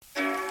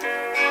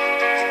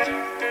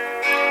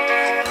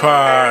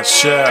Pod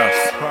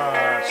Chef.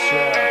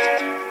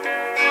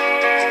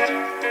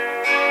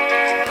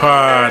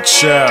 Pod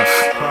Chef.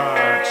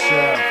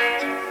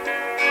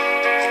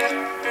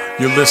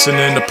 You're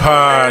listening to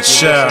Pod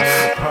Chef.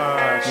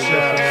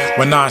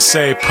 When I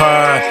say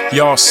pod,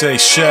 y'all say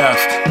chef.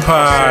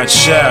 Pod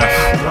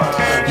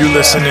Chef. You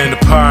listening to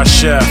Pod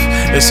Chef.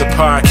 It's a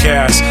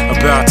podcast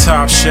about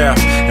Top Chef,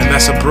 and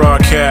that's a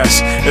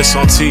broadcast. It's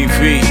on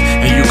TV,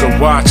 and you can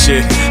watch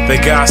it. They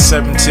got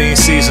 17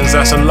 seasons,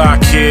 that's a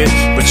lot, kid.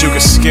 But you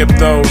can skip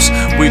those.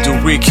 We do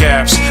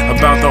recaps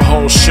about the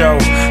whole show.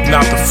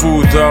 Not the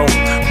food, though,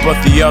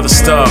 but the other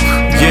stuff.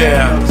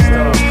 Yeah.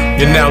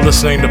 You're now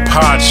listening to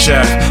Pod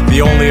Chef,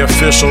 the only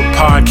official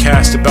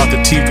podcast about the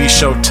TV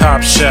show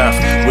Top Chef,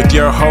 with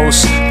your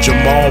hosts,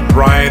 Jamal,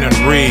 Brian, and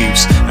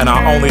Reeves. And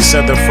I only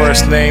said their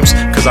first names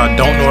because I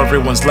don't know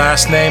everyone's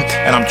last name,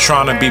 and I'm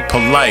trying to be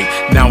polite.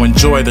 Now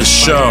enjoy the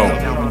show.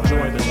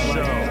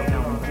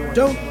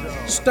 Don't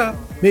stop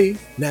me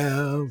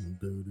now.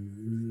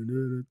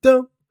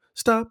 Don't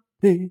stop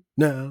me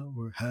now.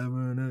 We're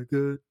having a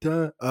good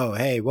time. Oh,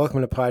 hey,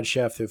 welcome to Pod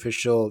Chef, the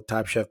official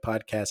Top Chef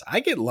podcast. I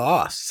get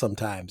lost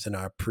sometimes in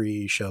our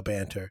pre-show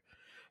banter.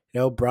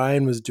 You know,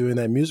 Brian was doing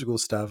that musical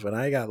stuff, and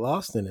I got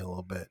lost in it a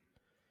little bit.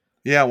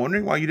 Yeah,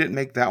 wondering why you didn't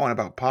make that one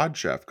about Pod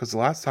Chef, because the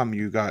last time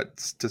you got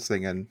to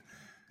singing,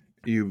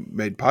 you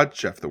made Pod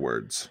Chef the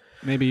words.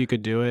 Maybe you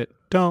could do it.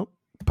 Don't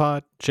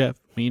Pod Chef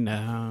me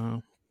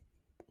now.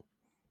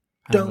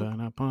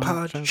 Don't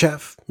Pod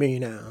Chef me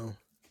now.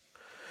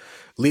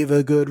 Leave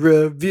a good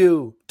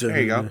review. There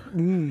you go.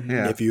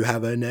 Yeah. If you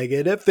have a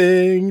negative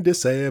thing to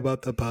say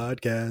about the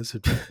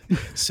podcast,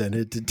 send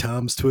it to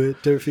Tom's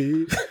Twitter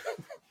feed.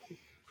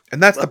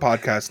 And that's the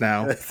podcast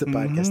now. That's the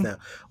podcast now.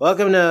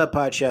 Welcome to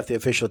Pod Chef, the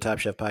official Top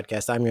Chef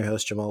podcast. I'm your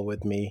host, Jamal.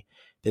 With me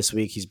this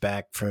week, he's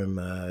back from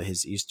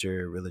his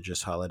Easter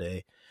religious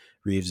holiday.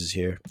 Reeves is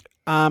here.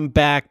 I'm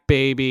back,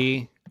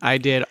 baby. I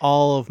did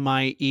all of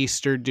my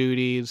Easter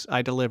duties.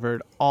 I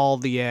delivered all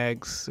the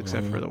eggs,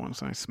 except for the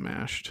ones I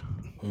smashed.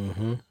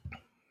 Mm-hmm.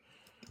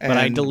 But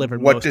I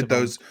delivered what most did of them.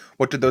 those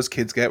What did those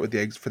kids get with the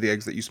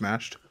eggs that you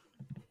smashed?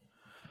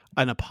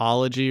 An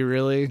apology,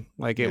 really.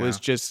 Like, it was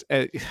just,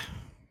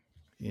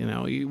 you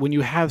know, when you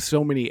have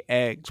so many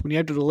eggs, when you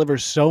have to deliver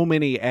so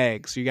many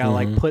eggs, you got to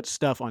like put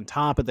stuff on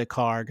top of the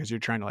car because you're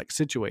trying to like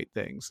situate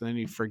things. And then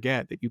you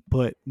forget that you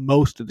put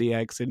most of the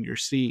eggs in your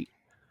seat.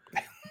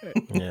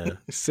 Yeah.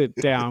 Sit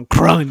down,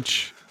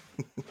 crunch.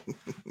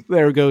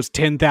 There goes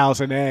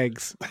 10,000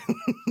 eggs.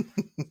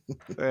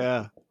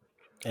 Yeah.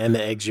 And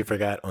the eggs you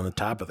forgot on the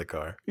top of the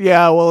car.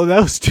 Yeah, well,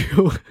 those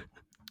two.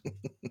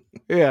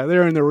 Yeah,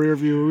 they're in the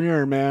rearview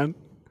mirror, man.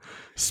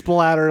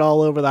 Splattered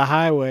all over the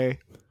highway,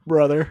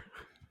 brother.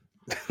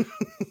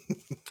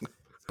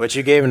 But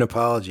you gave an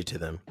apology to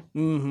them.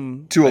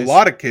 Mm-hmm. To a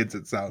lot of kids,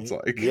 it sounds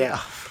like.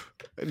 Yeah.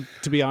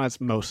 To be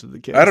honest, most of the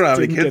kids. I don't know how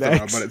many didn't kids get there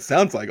are, eggs. but it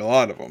sounds like a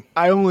lot of them.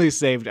 I only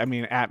saved,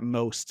 at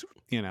most,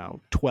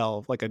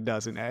 12, like a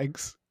dozen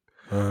eggs.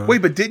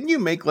 Wait, but didn't you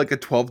make like a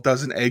 12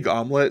 dozen egg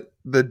omelet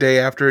the day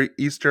after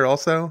Easter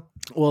also?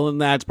 Well, and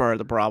that's part of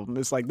the problem.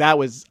 It's like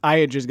I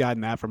had just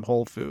gotten that from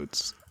Whole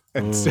Foods.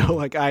 And so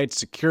like I had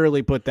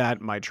securely put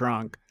that in my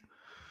trunk.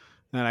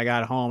 And I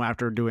got home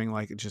after doing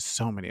like just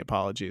so many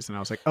apologies. And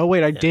I was like, oh,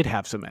 wait, I did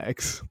have some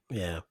eggs.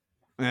 Yeah.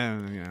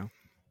 And,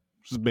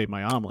 just made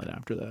my omelet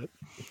after that.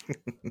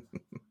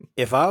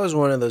 If I was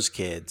one of those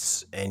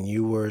kids and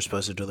you were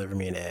supposed to deliver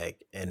me an egg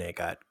and it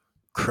got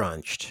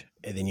crunched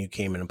and then you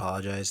came and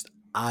apologized,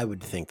 I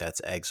would think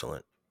that's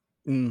excellent.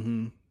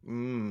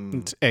 Mm-hmm.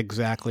 It's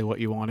exactly what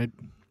you wanted.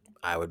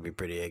 I would be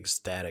pretty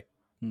ecstatic.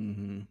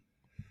 Mm-hmm.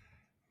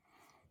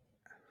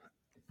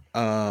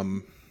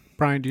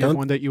 Brian, do you have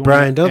one that you want?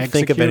 Brian, don't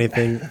think of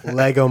anything.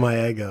 Lego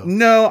my ego.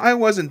 No, I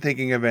wasn't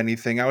thinking of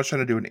anything. I was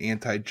trying to do an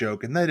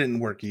anti-joke, and that didn't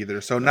work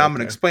either. So now I'm going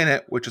to explain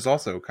it, which is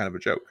also kind of a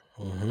joke.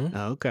 Mm-hmm.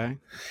 Okay.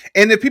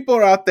 And if people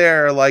are out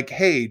there like,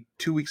 hey,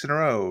 2 weeks in a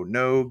row,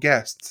 no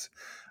guests,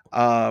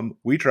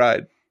 we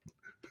tried.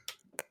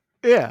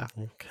 Yeah.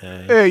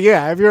 Okay.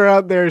 Yeah. If you're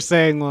out there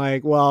saying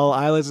like, well,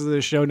 I listen to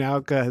the show now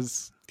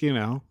because,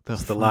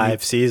 It's the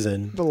live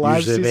season. The live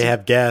Usually season. they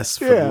have guests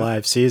for the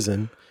live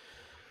season.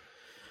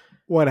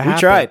 What happened? We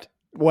tried.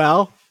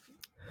 Well,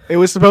 it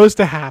was supposed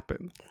to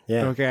happen.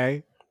 Yeah.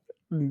 Okay.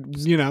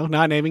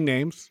 Not naming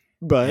names,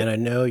 but And I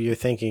know you're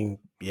thinking,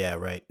 yeah,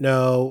 right.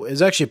 No, it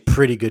was actually a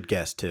pretty good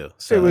guess too.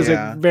 So it was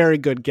Yeah. a very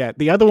good get.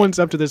 The other ones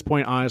up to this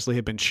point honestly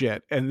have been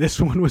shit, and this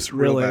one was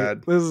Real really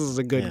bad. this is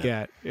a good Yeah.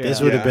 get. Yeah.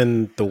 This would have Yeah.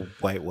 been the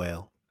white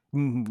whale.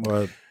 Mhm.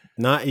 Or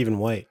not even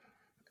white.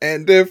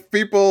 And if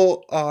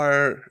people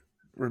are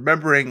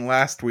remembering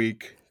last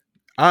week,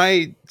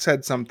 I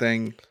said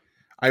something.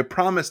 I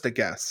promised a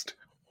guest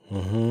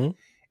Mm-hmm.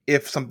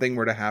 if something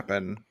were to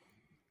happen,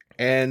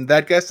 and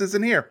that guest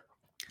isn't here.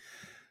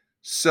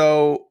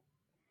 So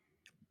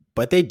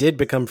But they did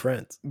become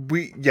friends.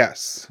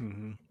 yes,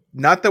 Mhm.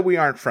 not that we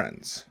aren't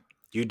friends.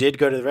 You did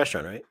go to the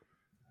restaurant, right?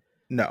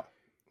 No,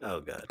 Oh,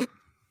 God.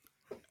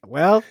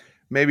 Well,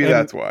 Maybe And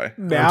that's why.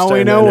 Now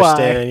we know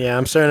why. Yeah,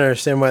 I'm starting to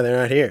understand why they're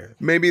not here.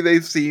 Maybe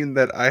they've seen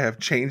that I have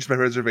changed my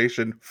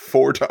reservation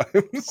 4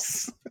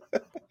 times.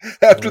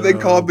 After they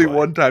called me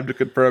one time to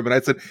confirm, and I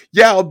said,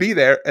 "Yeah, I'll be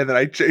there," and then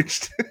I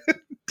changed it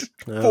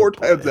 4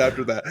 times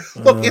after that.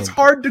 Look, it's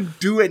hard to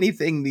do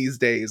anything these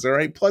days. All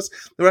right. Plus,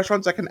 the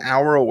restaurant's like an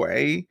hour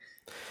away,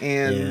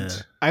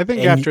 and I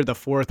think after the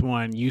 4th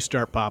one, you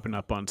start popping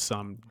up on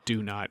some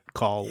do not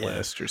call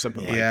list or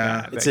something like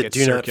that. It's a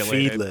do not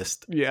feed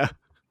list. Yeah.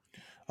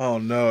 Oh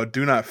no,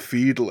 do not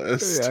feed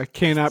list. Yeah,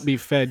 cannot be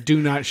fed.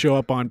 Do not show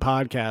up on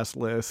podcast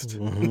list.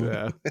 Mm-hmm.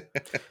 Yeah.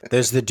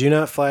 There's the do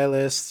not fly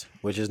list,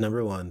 which is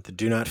number 1. The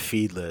do not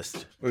feed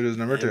list, Which is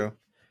number 2.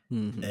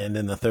 Mm-hmm. and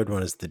then the third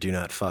one is the do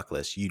not fuck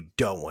list. You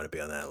don't want to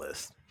be on that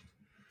list.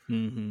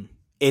 Mm-hmm.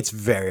 It's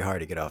very hard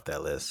to get off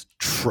that list.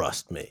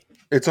 Trust me.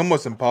 It's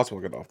almost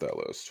impossible to get off that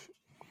list.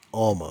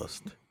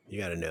 Almost. You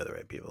got to know the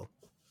right people.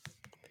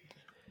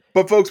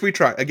 But folks, we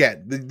try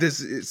again. This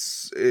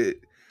is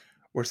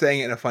we're saying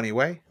it in a funny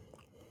way.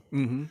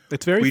 Mm-hmm.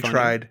 It's very. We funny.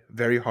 tried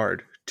very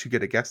hard to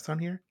get a guest on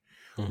here.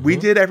 Mm-hmm. We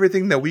did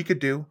everything that we could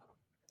do,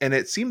 and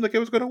it seemed like it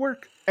was going to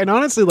work. And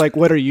honestly, like,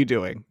 what are you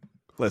doing,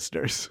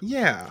 listeners?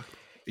 Yeah.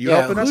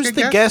 Who's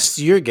the guest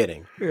you're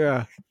getting?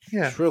 Yeah.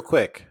 Yeah. Just real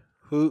quick.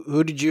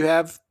 Who did you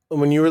have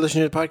when you were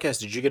listening to the podcast?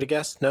 Did you get a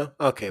guest? No?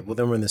 Okay. Well,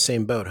 then we're in the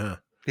same boat, huh?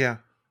 Yeah.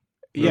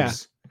 Yeah.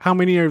 Oops. How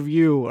many of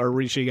you are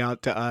reaching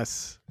out to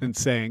us and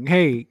saying,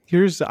 "Hey,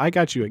 I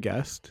got you a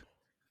guest,"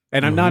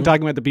 and I'm not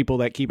talking about the people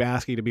that keep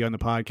asking to be on the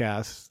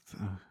podcast.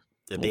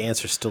 The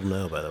answer's still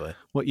no, by the way.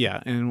 Well,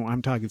 yeah, and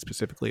I'm talking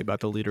specifically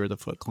about the leader of the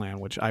Foot Clan,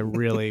 which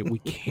we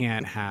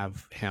can't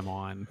have him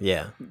on.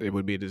 Yeah. It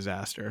would be a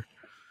disaster.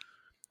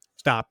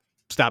 Stop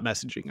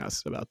messaging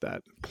us about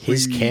that.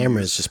 His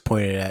camera's just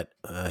pointed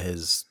at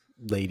his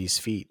lady's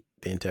feet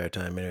the entire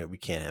time. Anyway, we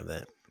can't have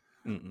that.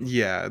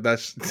 Yeah,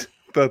 that's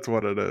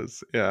what it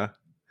is. Yeah.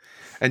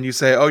 And you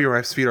say, "Oh, your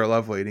wife's feet are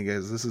lovely," and he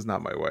goes, "This is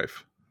not my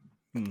wife."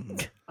 Mm-hmm.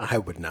 I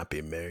would not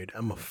be married.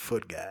 I'm a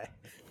foot guy.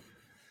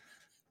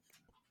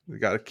 You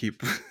got to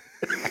keep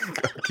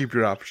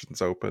your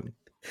options open.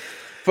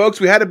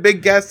 Folks, we had a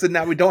big guest, and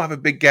now we don't have a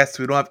big guest.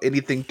 So we don't have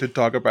anything to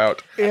talk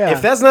about. Yeah.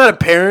 If it's not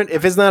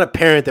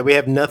apparent that we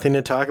have nothing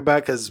to talk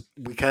about because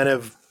we kind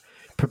of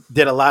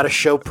did a lot of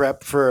show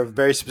prep for a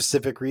very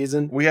specific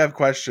reason. We have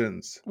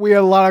questions. We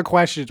had a lot of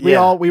questions. We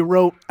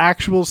wrote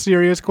actual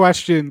serious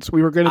questions.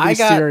 We were going to be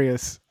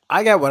serious.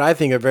 I got what I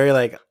think are very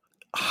like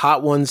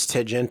hot ones,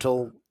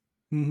 tangential,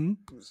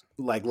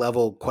 like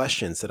level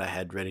questions that I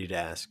had ready to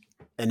ask,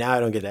 and now I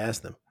don't get to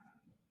ask them.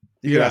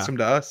 You can ask them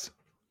to us.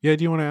 Yeah,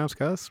 do you want to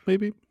ask us?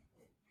 Maybe.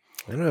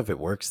 I don't know if it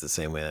works the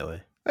same way that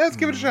way. Let's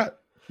give it a shot.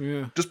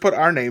 Yeah. Just put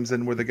our names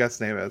in where the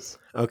guest name is.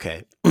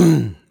 Okay.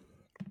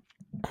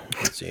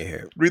 Let's see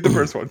here. Read the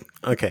first one.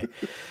 Okay.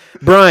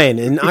 Brian,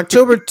 in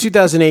October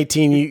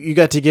 2018, you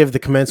got to give the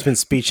commencement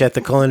speech at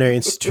the Culinary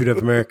Institute of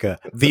America,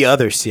 the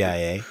other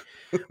CIA.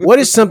 What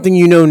is something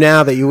you know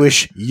now that you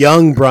wish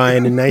young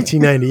Brian in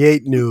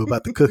 1998 knew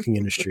about the cooking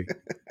industry?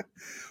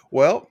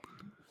 Well,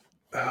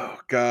 oh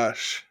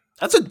gosh.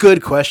 That's a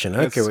good question.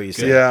 I don't care what you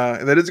say.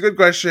 Yeah, that is a good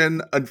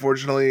question.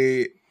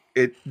 Unfortunately,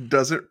 it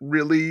doesn't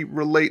really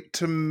relate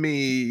to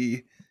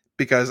me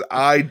because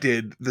I got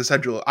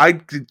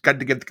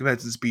to give the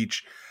commencement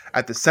speech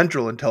at the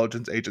Central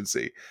Intelligence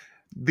Agency,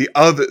 the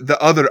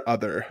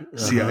other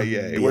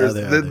CIA. Whereas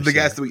the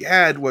guest that we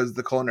had was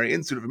the Culinary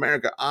Institute of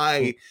America.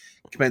 I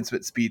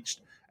commencement speech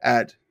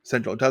at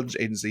Central Intelligence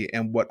Agency,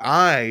 and what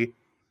I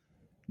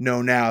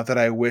know now that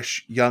I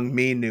wish young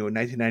me knew in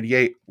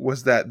 1998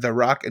 was that The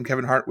Rock and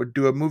Kevin Hart would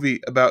do a movie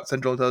about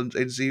Central Intelligence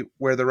Agency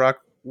where The Rock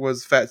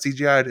was fat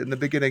CGI'd in the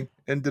beginning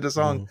and did a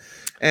song,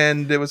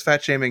 and it was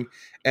fat shaming.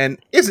 And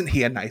isn't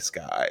he a nice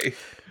guy?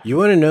 You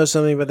want to know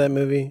something about that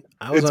movie?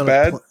 It's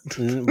bad.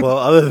 Well,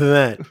 other than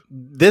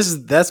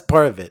that, that's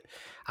part of it.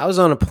 I was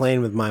on a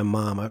plane with my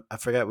mom. I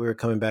forgot we were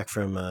coming back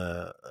from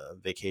a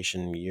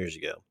vacation years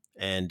ago,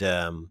 and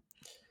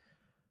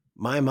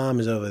my mom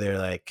is over there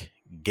like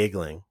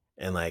giggling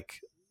and like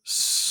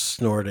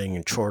snorting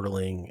and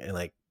chortling and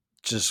like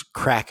just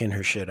cracking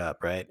her shit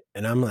up, right?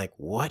 And I'm like,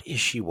 what is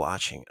she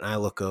watching? And I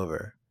look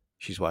over.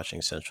 She's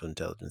watching Central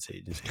Intelligence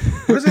Agency.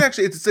 What is it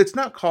actually? It's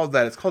not called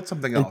that. It's called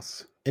something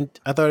else. And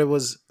I thought it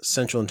was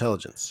Central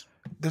Intelligence.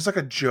 There's like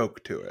a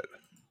joke to it.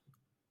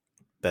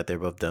 That they're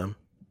both dumb?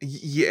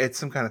 Yeah, it's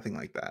some kind of thing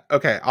like that.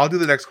 Okay, I'll do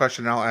the next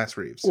question and I'll ask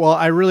Reeves. Well,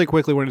 I really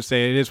quickly want to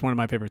say it is one of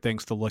my favorite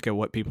things to look at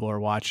what people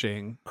are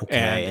watching.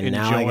 Okay, and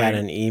now I got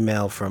an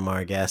email from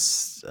our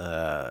guest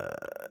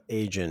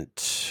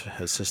agent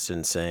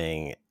assistant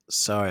saying,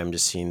 sorry, I'm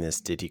just seeing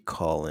this. Did he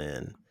call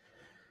in?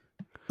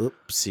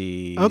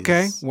 Oopsies.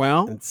 Okay,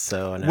 well. And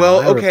so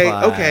now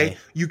okay.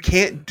 You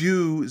can't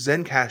do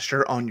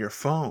Zencaster on your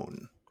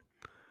phone.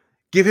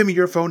 Give him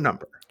your phone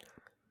number.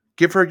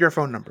 Give her your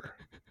phone number.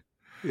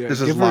 Yeah,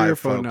 this is live,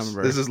 folks.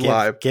 This is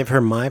live. Give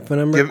her my phone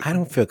number. I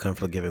don't feel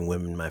comfortable giving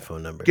women my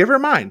phone number. Give her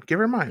mine. Give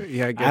her mine.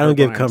 Yeah, I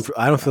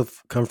don't feel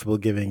comfortable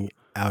giving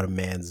out a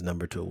man's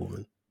number to a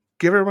woman.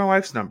 Give her my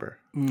wife's number.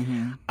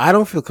 Mm-hmm. I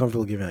don't feel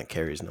comfortable giving out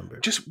Carrie's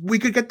number. We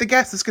could get the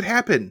guest. This could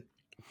happen.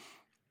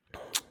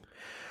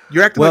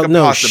 You're acting like a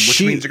possum,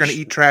 which means you're going to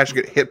eat trash and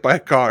get hit by a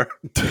car.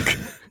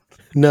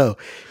 No,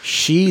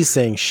 she's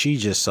saying she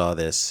just saw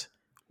this,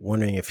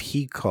 wondering if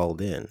he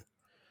called in.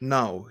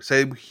 No,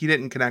 say he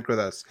didn't connect with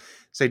us.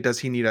 Say, does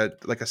he need a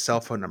cell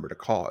phone number to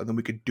call? And then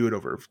we could do it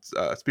over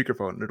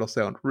speakerphone, and it'll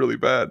sound really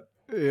bad.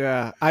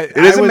 Yeah, It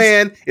is a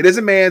man. It is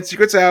a man.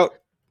 Secret's out.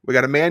 We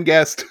got a man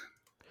guest.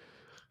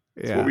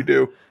 That's what we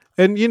do.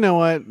 And you know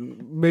what?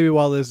 Maybe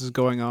while this is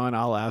going on,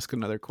 I'll ask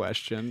another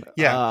question.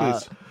 Yeah,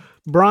 please.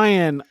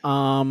 Brian,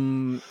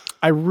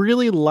 I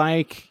really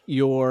like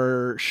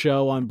your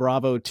show on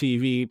Bravo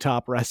TV,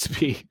 Top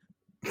Recipe.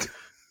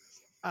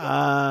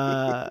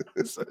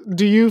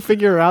 Do you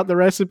figure out the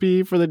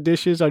recipe for the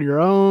dishes on your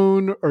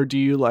own, or do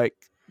you like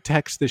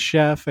text the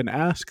chef and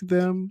ask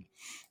them?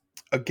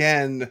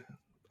 Again,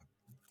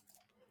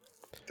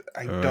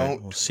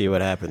 We'll see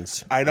what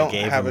happens. I don't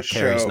have a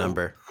Carrie's show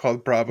number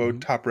called Bravo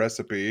Top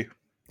Recipe.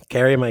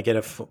 Carrie might get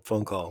a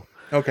phone call.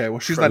 Okay, well,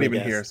 she's not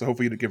even here, so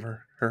hopefully you give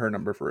her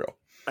number for real.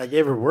 I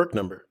gave her work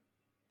number.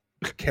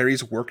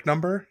 Carrie's work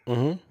number?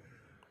 Mm-hmm.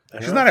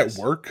 She's not at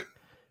work.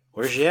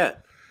 Where's she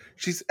at?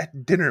 She's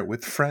at dinner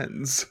with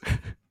friends.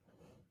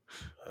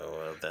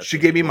 Oh, well, she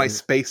gave me my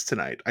space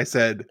tonight. I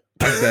said,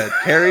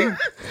 Carrie.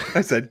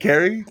 I said,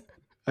 Carrie.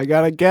 I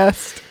got a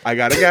guest.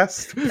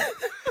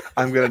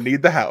 I'm gonna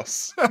need the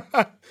house.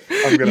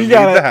 I'm gonna need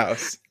the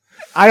house.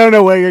 I don't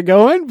know where you're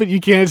going, but you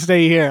can't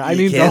stay here. I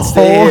need the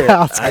whole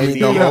house. I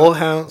need the whole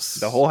house.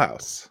 The whole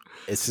house.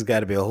 This has got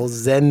to be a whole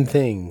Zen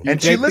thing.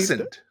 And she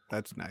listened.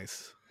 That's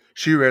nice.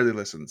 She rarely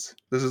listens.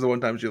 This is the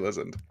one time she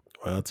listened.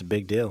 Well, it's a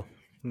big deal.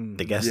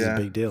 The guest is a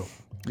big deal.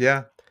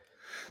 Yeah.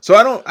 So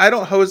I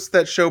don't host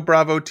that show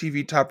Bravo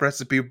TV Top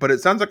Recipe, but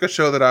it sounds like a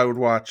show that I would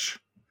watch.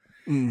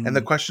 Mm-hmm. And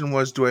the question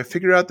was, do I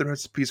figure out the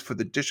recipes for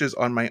the dishes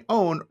on my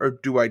own, or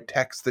do I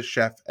text the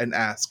chef and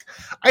ask?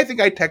 I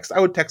think I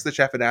would text the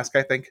chef and ask,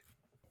 I think.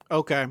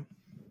 Okay.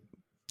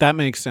 That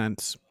makes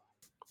sense.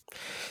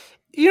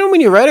 You know, when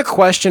you write a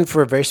question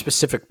for a very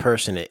specific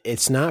person,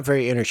 it's not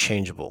very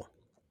interchangeable.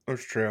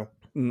 That's true.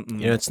 You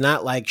know, it's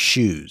not like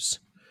shoes.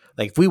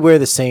 Like if we wear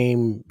the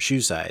same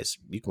shoe size,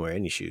 you can wear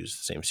any shoes,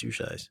 the same shoe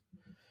size.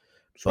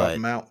 Swap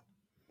them out.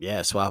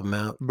 Yeah, swap them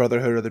out.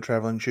 Brotherhood of the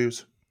traveling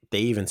shoes. They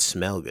even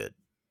smell good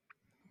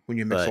when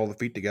you mix all the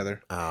feet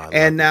together.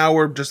 And now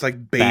we're just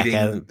like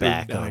baiting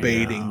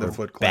the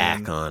Foot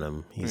Clan. Back on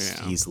him.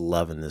 He's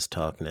loving this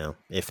talk now.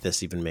 If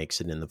this even makes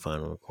it in the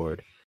final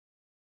record.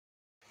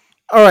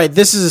 All right,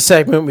 this is a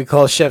segment we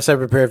call Chefs I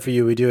Prepared for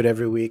You. We do it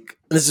every week.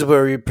 This is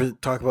where we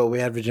talk about what we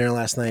had for dinner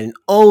last night and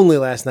only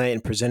last night,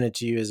 and present it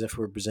to you as if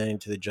we're presenting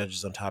to the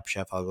judges on Top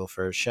Chef. I'll go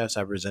first. Chefs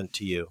I present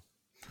to you.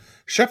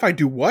 Chef, I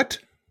do what?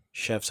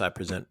 Chefs I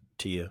present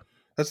to you.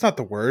 That's not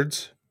the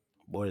words.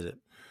 What is it?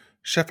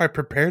 Chef, I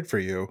prepared for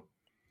you.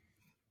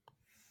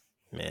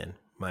 Man,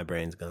 my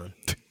brain's gone.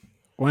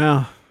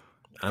 Wow.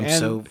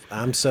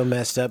 I'm so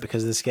messed up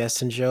because this guest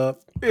didn't show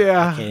up.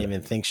 Yeah. I can't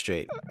even think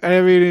straight.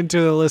 I mean,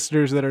 to the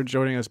listeners that are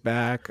joining us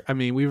back, I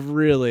mean, we've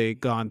really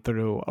gone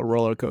through a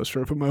roller coaster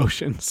of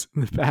emotions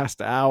in the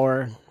past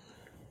hour.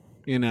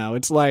 You know,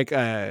 it's like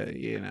a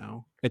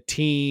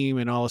team,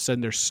 and all of a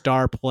sudden their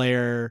star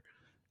player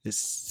is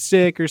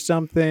sick or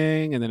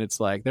something, and then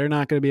it's like they're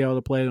not going to be able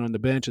to play on the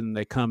bench, and then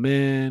they come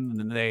in, and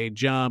then they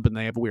jump, and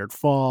they have a weird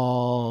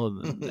fall,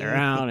 and then they're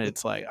out, and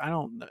it's like, I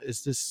don't know,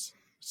 is the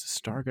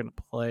star going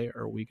to play,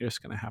 or are we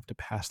just going to have to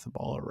pass the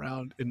ball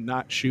around and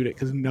not shoot it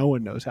because no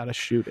one knows how to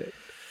shoot it?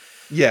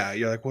 Yeah,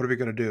 you're like, what are we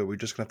going to do? We're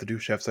just going to have to do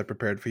Chefs I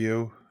Prepared for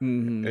You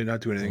and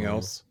not do anything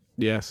else?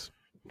 Yes.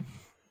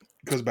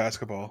 Because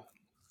basketball.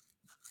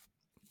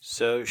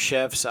 So,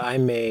 chefs, I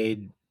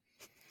made...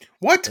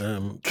 What?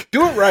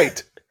 Do it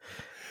right.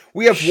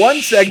 We have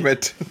one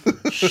segment.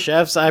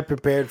 Chefs I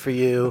prepared for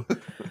you.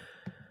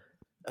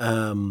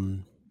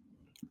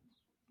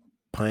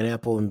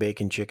 Pineapple and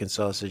bacon chicken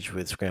sausage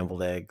with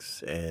scrambled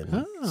eggs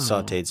and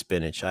sauteed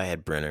spinach. I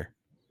had Brenner.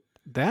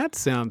 That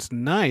sounds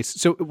nice.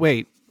 So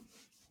wait,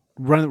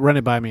 run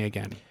it by me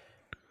again.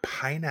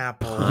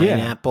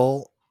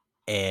 Pineapple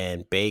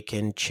and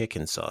bacon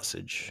chicken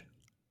sausage.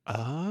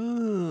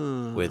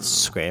 Oh. With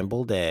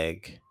scrambled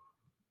egg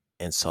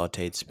and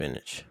sauteed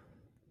spinach.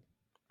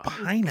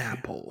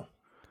 Pineapple.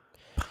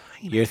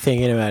 You're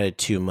thinking about it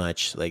too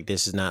much. Like,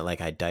 this is not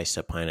like I diced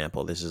up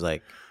pineapple. This is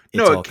like,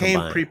 no, it came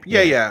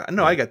Yeah.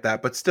 No, I get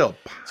that, but still,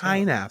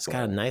 pineapple. It's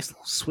got a nice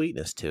little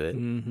sweetness to it,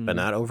 but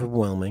not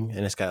overwhelming,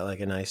 and it's got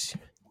like a nice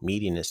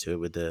meatiness to it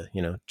with the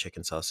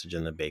chicken sausage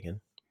and the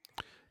bacon.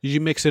 Did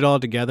you mix it all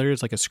together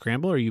as like a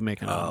scramble, or are you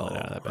making an omelet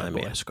out of that bad boy?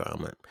 I made a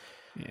scramble.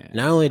 Yeah.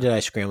 Not only did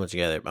I scramble it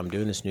together, I'm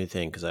doing this new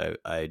thing because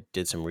I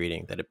did some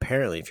reading that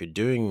apparently if you're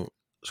doing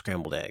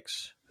scrambled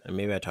eggs, and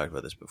maybe I talked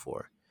about this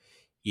before,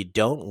 you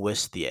don't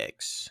whisk the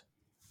eggs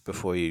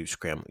before you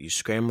scramble. You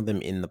scramble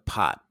them in the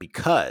pot,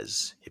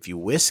 because if you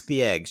whisk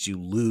the eggs, you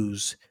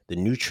lose the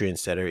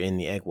nutrients that are in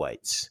the egg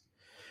whites.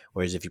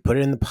 Whereas if you put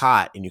it in the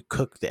pot and you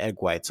cook the egg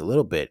whites a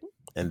little bit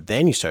and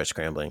then you start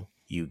scrambling,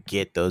 you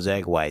get those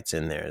egg whites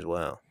in there as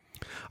well.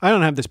 I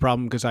don't have this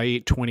problem because I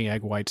eat 20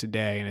 egg whites a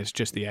day, and it's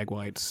just the egg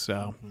whites.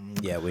 So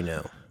Yeah, we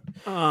know.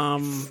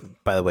 Um.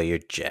 By the way, you're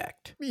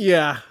jacked.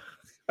 Yeah.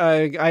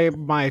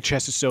 My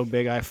chest is so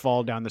big I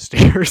fall down the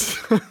stairs.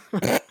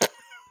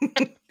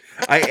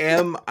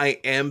 I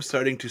am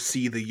starting to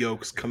see the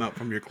yolks come out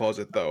from your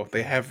closet, though.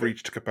 They have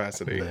reached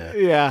capacity.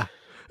 Yeah.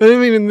 I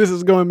mean, and this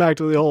is going back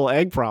to the whole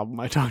egg problem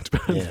I talked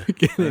about Yeah. at the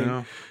beginning.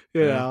 Yeah.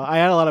 You know, I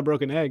had a lot of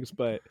broken eggs,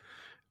 but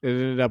it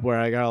ended up where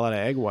I got a lot of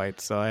egg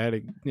whites, so I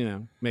had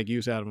to, make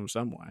use out of them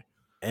some way.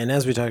 And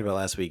as we talked about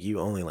last week, you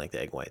only like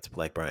the egg whites,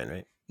 like Brian,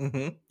 right?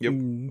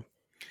 Mm-hmm.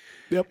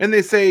 Yep. And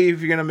they say if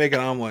you're gonna make an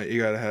omelet,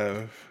 you gotta have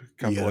a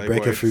couple You gotta egg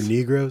break it whites. through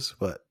Negroes?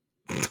 What?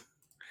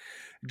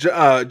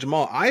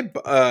 Jamal,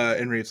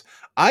 and Reeves,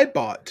 I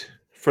bought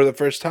for the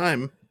first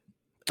time.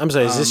 I'm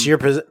sorry, is this your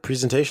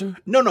presentation?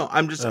 No,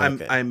 I'm just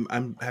Okay.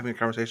 I'm having a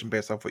conversation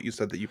based off what you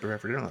said that you prepared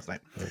for dinner last night.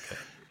 Okay.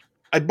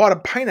 I bought a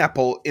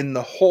pineapple in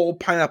the whole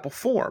pineapple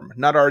form,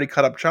 not already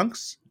cut up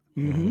chunks,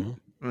 Mm-hmm.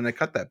 and I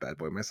cut that bad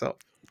boy myself.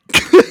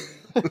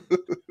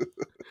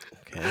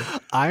 Okay.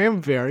 I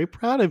am very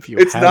proud of you.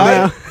 It's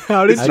not-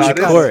 How did it's How'd not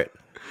you as- core it?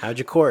 How'd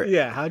you core it?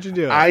 Yeah, how'd you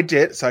do it? I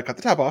did, so I cut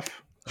the top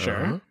off, Sure.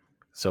 Uh-huh.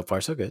 So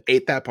far, so good.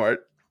 ate that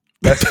part.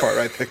 Best part,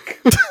 I think.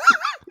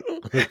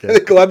 I Okay.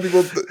 think a lot of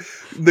people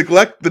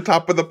neglect the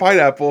top of the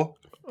pineapple.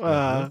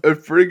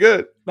 It's pretty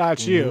good.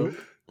 Not you.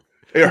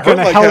 It hurt Kind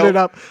of like held hell. it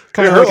up. It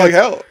Kind of hurt like like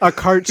hell. a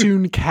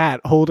cartoon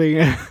cat holding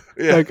Yeah.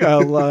 like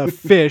a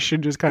fish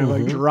and just kind of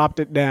like Mhm. dropped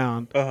it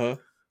down. Hurt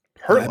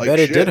I like bet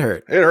shit. it did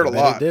hurt. It hurt I a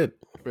bet lot. It did.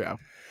 Yeah.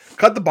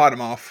 Cut the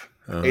bottom off.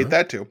 Uh-huh. Ate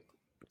that too.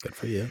 Good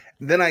for you.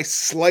 Then I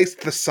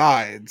sliced the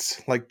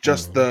sides, like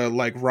just the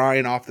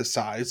rind off the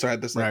sides. So I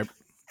had this Right.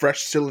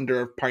 fresh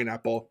cylinder of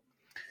pineapple.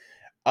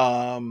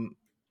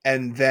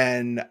 And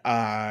then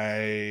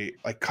I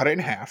cut it in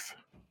half.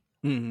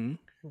 Mm-hmm.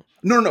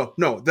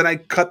 No. Then I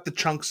cut the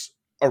chunks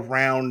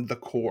around the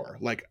core,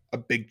 like a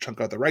big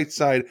chunk on the right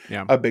side,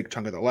 Yeah. a big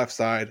chunk on the left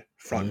side,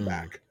 front and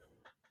back.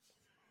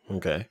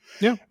 Okay.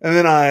 And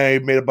then I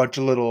made a bunch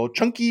of little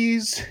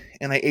chunkies,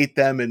 and I ate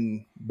them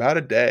in about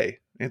a day.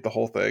 Ate the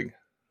whole thing.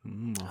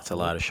 That's a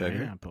lot of sugar.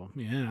 Pineapple.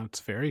 Yeah,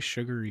 it's very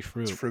sugary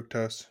fruit. It's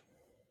fructose.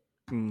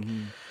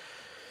 Mm-hmm.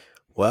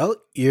 Well,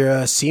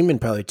 your semen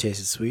probably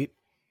tasted sweet.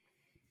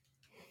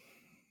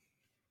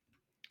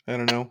 I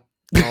don't know.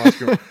 I'll ask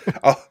your,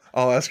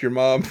 I'll ask your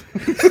mom.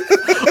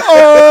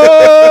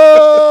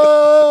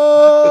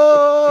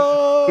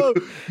 Oh!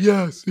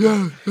 Yes.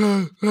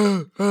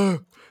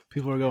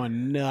 People are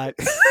going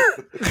nuts.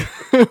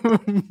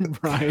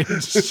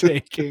 Brian's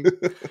shaking.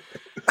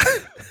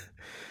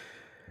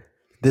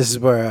 This is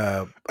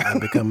where I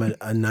become a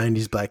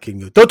 90s black kid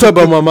and go, don't talk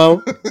about my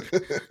mom.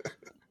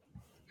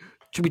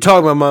 Should be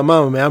talking about my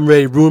mama, man. I'm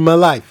ready to ruin my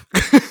life.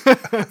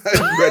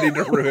 I'm ready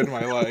to ruin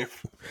my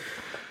life.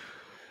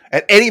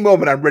 At any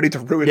moment, I'm ready to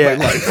ruin my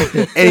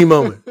life. Any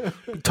moment.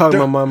 Talking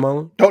about my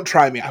mama. Don't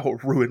try me. I will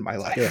ruin my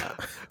life. Yeah.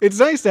 It's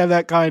nice to have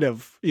that kind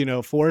of,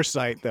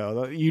 foresight,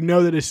 though. You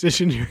know the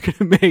decision you're going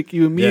to make.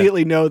 You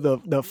immediately know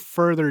the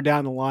further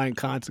down the line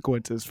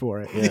consequences for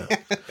it. Yeah.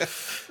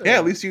 Yeah,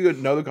 at least you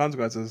know the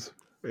consequences.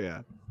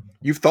 Yeah.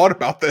 You've thought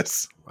about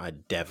this. I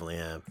definitely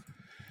have.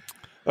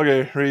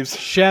 Okay, Reeves.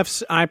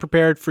 Chefs, I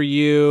prepared for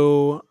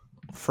you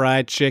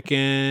fried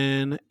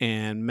chicken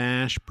and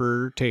mashed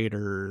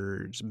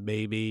potatoes,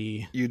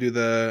 baby. You do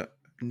the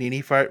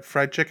Nini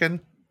fried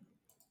chicken?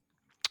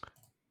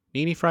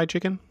 Nini fried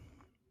chicken?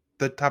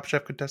 The Top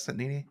Chef contestant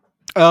Nini?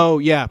 Oh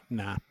yeah,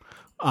 nah.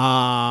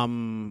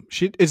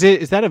 Is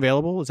that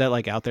available? Is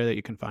that out there that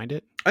you can find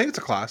it? I think it's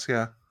a class,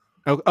 yeah.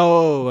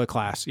 Oh, a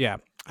class, yeah.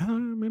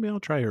 Maybe I'll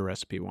try her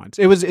recipe once.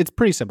 It's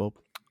pretty simple.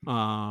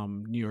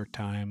 New York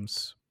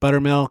Times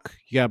buttermilk.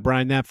 You got to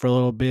brine that for a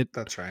little bit.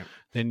 That's right.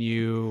 Then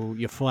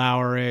you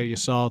flour it, you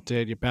salt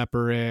it, you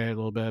pepper it, a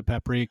little bit of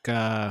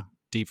paprika,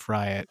 deep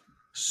fry it.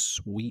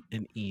 Sweet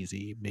and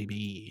easy,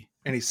 baby.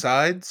 Any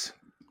sides?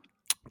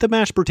 The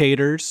mashed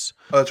potatoes,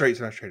 Oh, that's right. You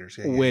said mashed potatoes.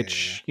 Yeah,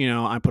 which,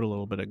 I put a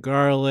little bit of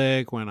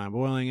garlic when I'm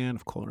boiling it.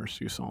 Of course,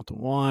 you salt and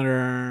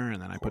water.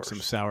 And then I put some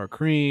course. sour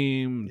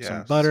cream, some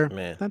Yes. butter.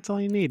 Man, That's all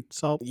you need.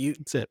 Salt.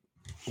 That's it.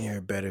 you're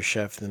a better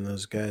chef than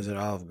those guys at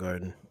Olive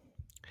Garden.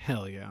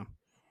 Hell yeah.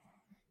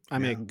 I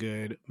make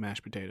good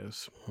mashed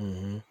potatoes.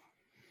 Mm-hmm.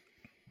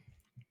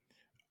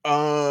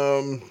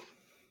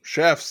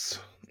 Chefs,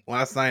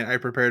 last night I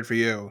prepared for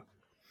you.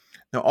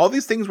 Now, all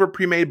these things were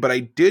pre-made, but I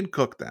did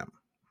cook them.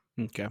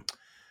 Okay.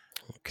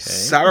 Okay.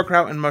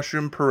 Sauerkraut and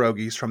mushroom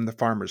pierogies from the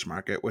farmer's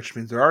market, which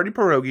means they're already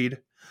pierogied.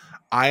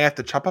 I have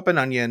to chop up an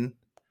onion,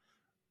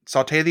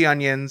 saute the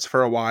onions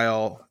for a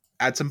while,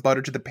 add some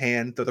butter to the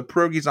pan, throw the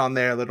pierogies on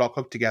there, let it all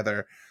cook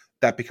together.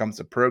 That becomes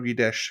a pierogi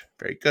dish.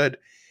 Very good.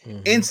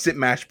 Mhm. Instant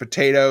mashed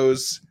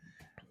potatoes.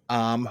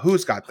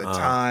 Who's got the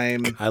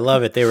time? I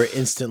love it. They were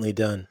instantly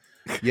done.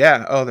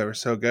 Yeah. Oh, they were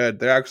so good.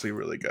 They're actually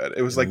really good.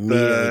 It was like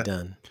Immediately the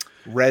done.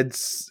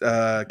 Reds,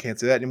 can't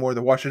say that anymore.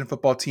 The Washington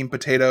football team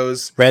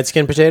potatoes.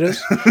 Redskin potatoes?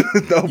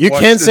 The You can't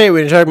Washington- say it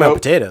when you're talking about Nope.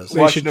 potatoes. They should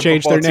Washington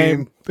change their football name.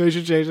 team. They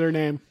should change their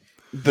name.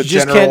 the You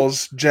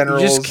just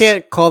generals. You just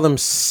can't call them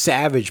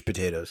savage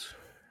potatoes.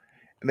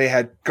 And they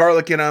had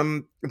garlic in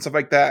them and stuff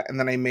like that. And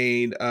then I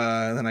made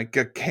I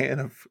got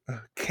a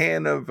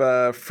can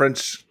of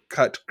French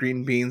cut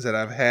green beans that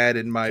I've had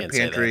in my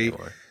pantry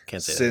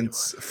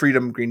since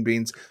Freedom green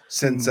beans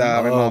since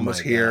my mom was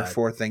here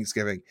for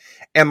Thanksgiving.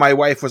 And my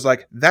wife was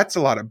like, "That's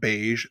a lot of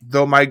beige,"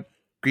 though my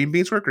green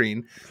beans were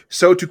green.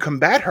 So to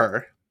combat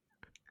her,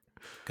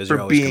 because you're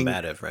always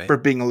combative, right? For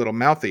being a little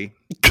mouthy.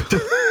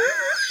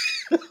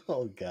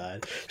 Oh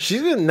God,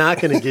 she's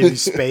not going to give you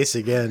space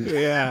again.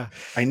 Yeah,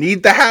 I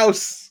need the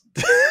house.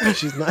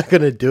 She's not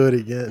going to do it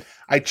again.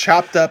 I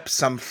chopped up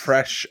some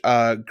fresh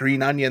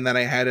green onion that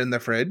I had in the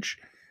fridge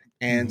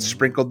and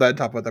sprinkled that on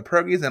top of the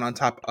pierogies and on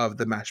top of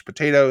the mashed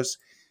potatoes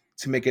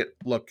to make it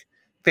look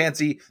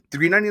fancy. The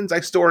green onions I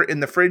store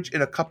in the fridge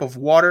in a cup of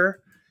water.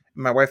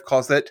 My wife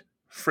calls it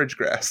fridge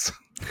grass.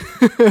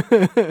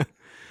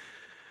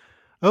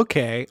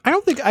 Okay. I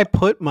don't think I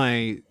put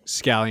my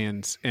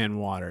scallions in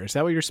water. Is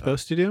that what you're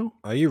supposed to do?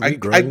 Are you I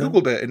regrowing them?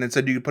 Googled it and it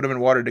said you could put them in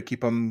water to keep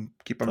them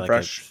like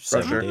fresh.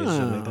 7 Fresher. days.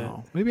 Something like that.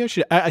 Oh, maybe I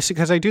should. I see,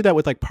 because I do that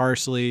with like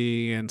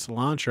parsley and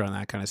cilantro and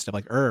that kind of stuff,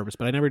 like herbs,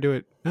 but I never do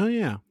it. Oh,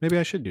 yeah. Maybe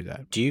I should do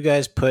that. Do you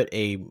guys put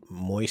a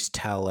moist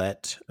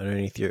towelette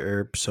underneath your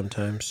herbs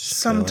sometimes?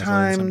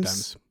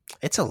 Sometimes.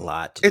 It's a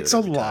lot. To do It's a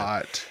every time.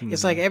 lot.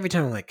 It's like every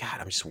time I'm like, God,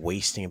 I'm just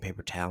wasting a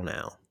paper towel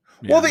now.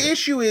 Yeah. Well, the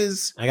issue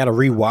is... I got to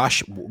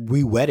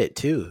re-wet it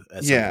too.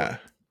 Yeah.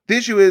 The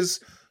issue is,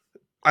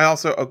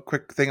 a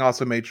quick thing, I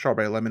also made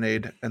strawberry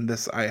lemonade. And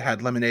I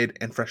had lemonade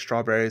and fresh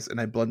strawberries, and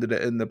I blended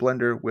it in the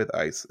blender with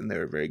ice, and they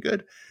were very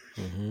good.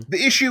 Mm-hmm.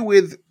 The issue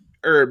with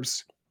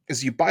herbs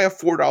is you buy a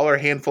 $4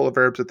 handful of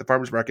herbs at the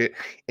farmer's market,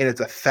 and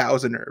it's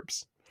 1,000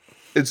 herbs.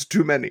 It's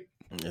too many.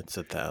 It's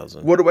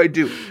 1,000. What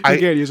do? I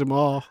can't use them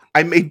all.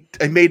 I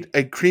made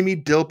a creamy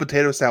dill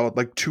potato salad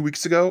like 2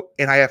 weeks ago,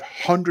 and I have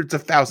hundreds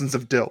of thousands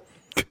of dill.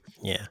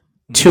 Yeah.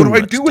 What do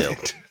I do with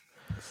it?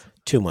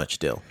 Too much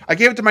dill. I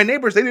gave it to my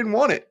neighbors. They didn't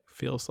want it.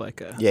 Feels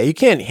like Yeah, you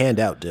can't hand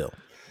out dill.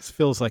 This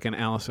feels like an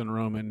Allison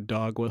Roman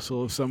dog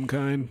whistle of some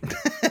kind.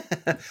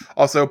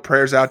 Also,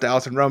 prayers out to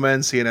Allison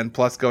Roman, CNN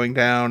Plus going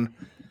down.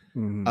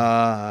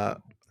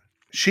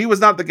 She was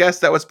not the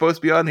guest that was supposed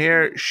to be on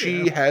here.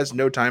 She has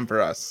no time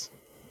for us.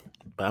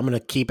 But I'm going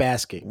to keep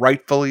asking.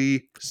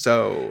 Rightfully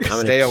so.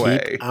 Stay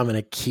away. I'm going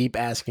to keep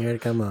asking her to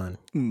come on.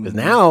 Because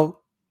now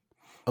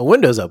a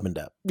window's opened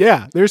up.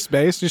 Yeah, there's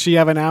space. Does she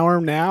have an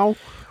hour now?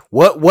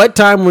 What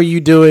time were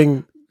you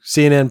doing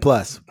CNN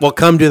Plus? Well,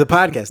 come do the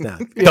podcast now.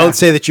 Yeah. Don't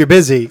say that you're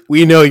busy.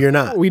 We know you're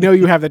not. We know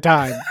you have the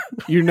time.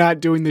 You're not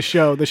doing the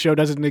show. The show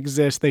doesn't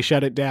exist. They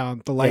shut it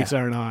down. The lights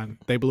aren't on.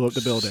 They blew up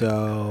the building.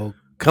 So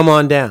come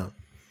on down.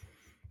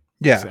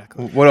 Yeah.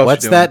 Exactly. What else?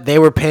 What's that? They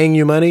were paying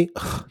you money?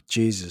 Oh,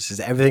 Jesus.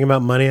 Is everything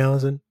about money,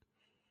 Allison?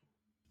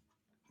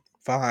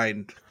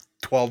 Fine.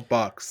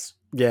 $12.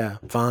 Yeah,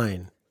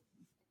 fine.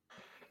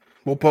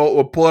 We'll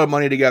pull our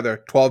money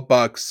together.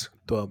 $12.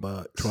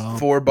 $12.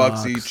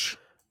 $4 each.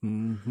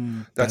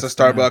 Mm-hmm. That's a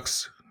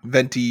Starbucks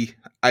venti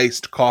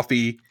iced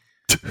coffee,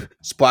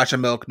 splash of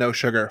milk, no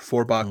sugar.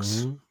 $4.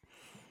 Mm-hmm.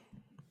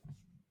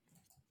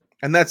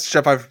 And that's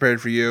Chef I've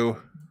prepared for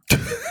you.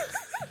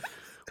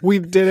 We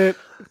did it.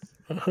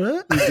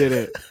 We did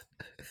it.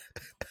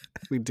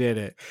 We did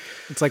it.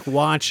 It's like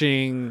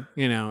watching,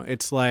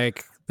 it's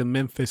like the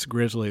Memphis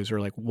Grizzlies are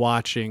like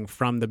watching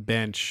from the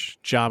bench.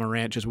 Ja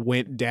Morant just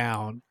went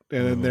down.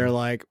 And then they're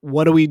like,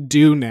 what do we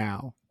do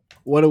now?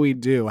 What do we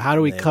do? How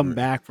do we come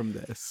back from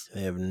this?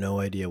 They have no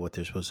idea what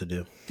they're supposed to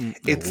do.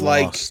 It's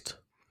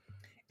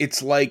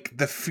like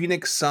the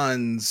Phoenix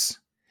Suns.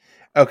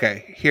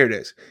 Okay, here it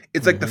is.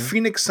 It's like the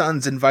Phoenix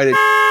Suns invited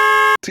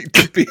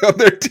to be on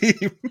their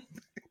team.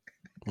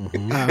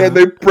 And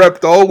they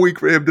prepped all week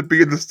for him to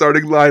be in the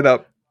starting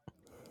lineup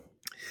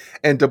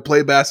and to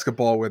play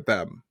basketball with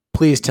them.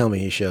 Please tell me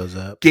he shows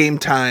up. Game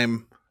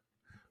time.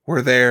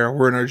 We're there.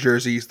 We're in our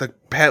jerseys. The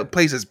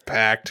place is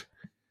packed.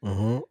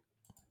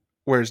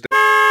 Where's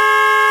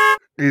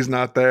he's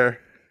not there.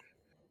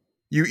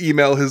 You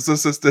email his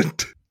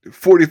assistant.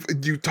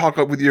 You talk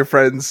up with your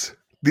friends.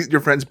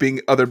 Your friends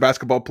being other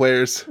basketball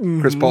players.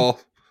 Chris Paul.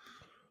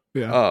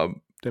 Yeah.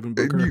 Devin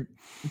Booker.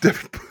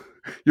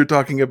 You're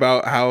talking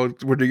about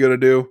what are you gonna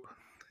do?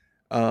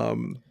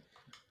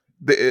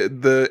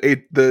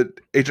 The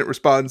agent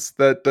responds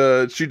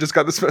that she just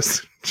got this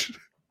message,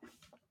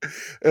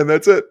 and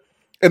that's it.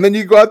 And then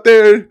you go out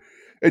there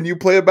and you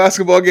play a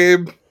basketball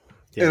game,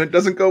 and it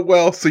doesn't go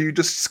well, so you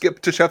just skip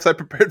to Chefs I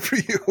prepared for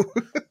you.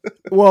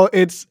 Well,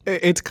 it's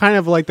kind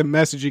of like the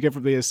message you get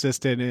from the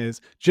assistant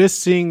is just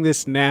seeing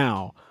this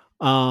now.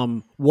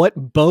 What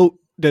boat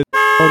does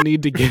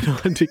need to get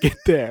on to get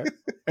there?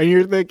 And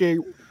you're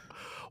thinking,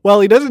 well,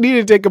 he doesn't need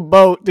to take a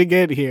boat to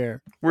get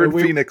here. We're in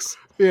Phoenix.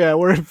 Yeah,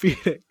 we're in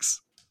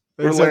Phoenix.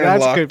 We're so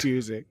landlocked. that's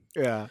confusing.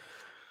 Yeah.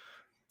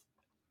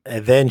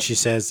 And then she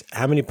says,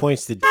 how many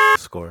points did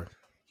score?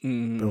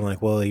 I'm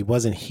like, well, he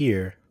wasn't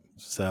here.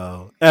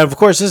 So, and of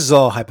course, this is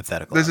all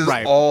hypothetical. This is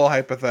all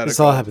hypothetical. It's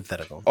all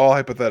hypothetical. All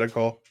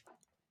hypothetical.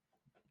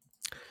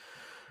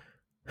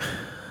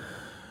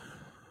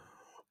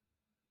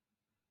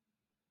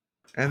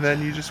 and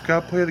then you just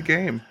gotta play the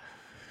game.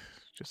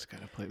 Just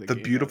gotta play The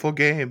beautiful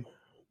game.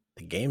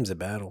 The game's a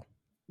battle.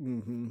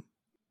 Mm-hmm.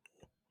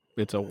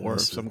 It's a war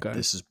of some kind.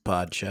 This is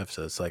Pod Chef,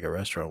 so it's like a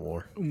restaurant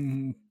war.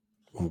 Mm-hmm.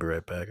 We'll be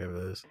right back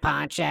after this.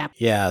 Pod Chef.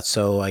 Yeah,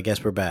 so I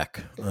guess we're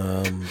back.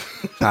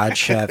 Pod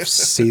Chef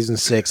season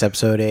 6,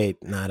 episode 8.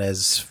 Not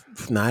as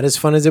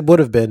fun as it would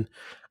have been.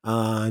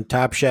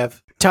 Top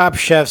Chef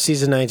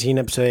season 19,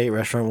 episode 8,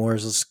 Restaurant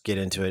Wars. Let's get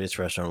into it. It's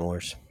Restaurant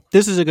Wars.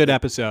 This is a good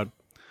episode.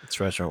 It's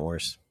Restaurant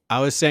Wars.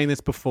 I was saying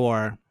this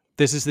before.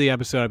 This is the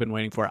episode I've been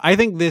waiting for. I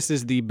think this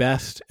is the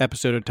best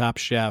episode of Top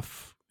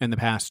Chef in the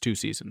past 2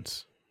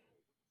 seasons.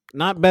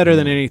 Not better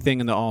than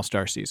anything in the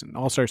All-Star season.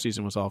 All-Star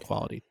season was all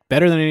quality.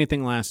 Better than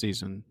anything last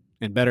season,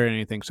 and better than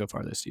anything so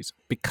far this season.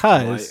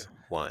 Because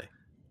Why?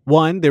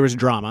 1, there was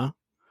drama.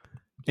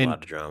 A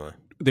lot of drama.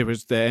 There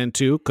was and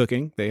 2,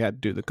 cooking. They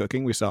had to do the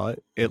cooking. We saw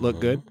it. It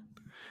looked good.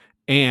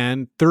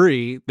 And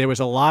 3, there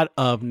was a lot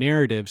of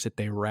narratives that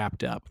they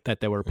wrapped up that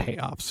there were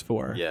payoffs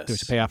for. Yes.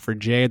 There's a payoff for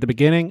Jay at the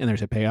beginning, and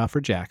there's a payoff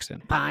for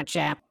Jackson. Pod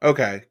Chef.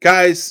 Okay,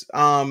 guys.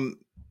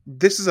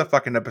 This is a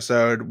fucking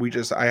episode.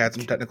 I had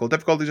some technical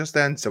difficulties just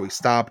then, so we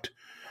stopped.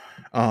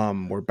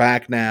 We're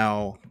back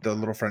now. The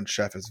little French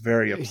chef is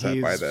very upset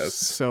by this.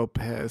 So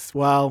pissed.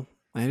 Well,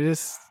 I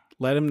just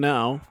let him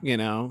know,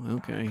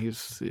 okay,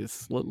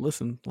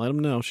 listen, let him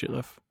know,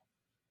 Shilif.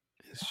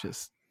 It's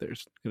just,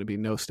 there's going to be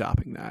no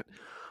stopping that.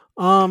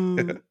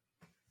 The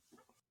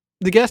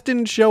guest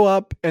didn't show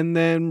up, and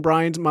then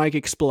Brian's mic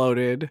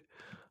exploded.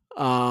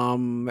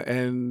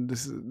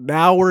 And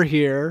now we're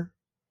here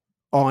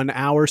on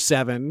hour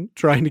 7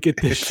 trying to get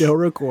this show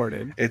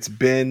recorded. It's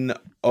been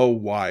a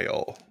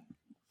while.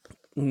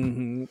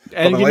 Mm-hmm. But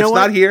And my you know wife's what?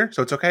 not here,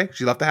 so it's okay.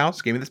 She left the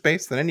house, gave me the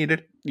space that I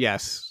needed.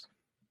 Yes.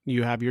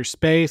 You have your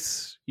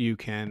space. You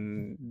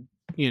can,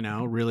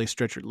 really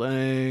stretch your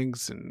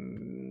legs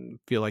and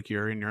feel like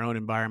you're in your own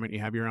environment. You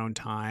have your own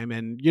time.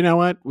 And you know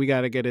what? We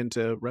got to get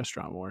into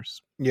Restaurant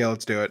Wars. Yeah,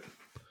 let's do it.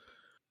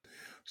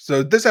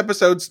 So this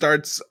episode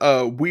starts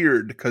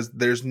weird because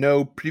there's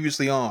no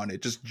previously on.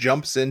 It just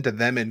jumps into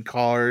them in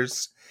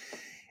cars.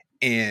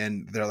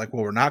 And they're like,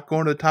 well, we're not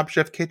going to the Top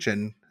Chef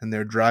kitchen. And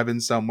they're driving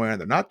somewhere. And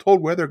they're not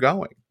told where they're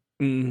going.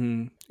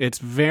 Mm-hmm. It's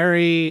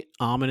very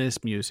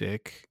ominous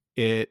music.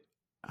 I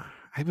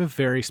have a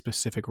very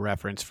specific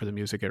reference for the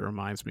music it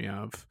reminds me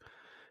of.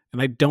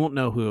 And I don't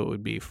know who it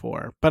would be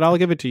for. But I'll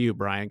give it to you,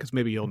 Brian, because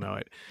maybe you'll know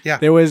it. Yeah.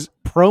 There was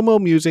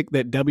promo music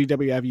that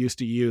WWF used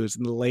to use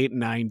in the late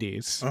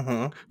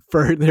 90s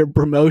for their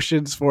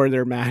promotions for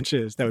their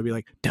matches. That would be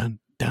like, dun,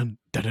 dun,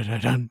 dun,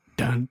 dun, dun,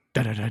 dun,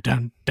 dun, dun,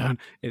 dun, dun.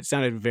 It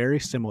sounded very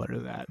similar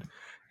to that.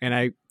 And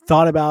I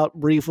thought about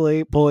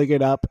briefly pulling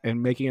it up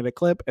and making it a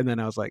clip. And then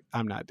I was like,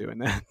 I'm not doing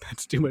that.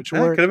 That's too much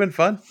Yeah, work. it could have been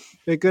fun.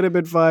 It could have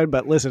been fun.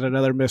 But listen,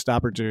 another missed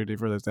opportunity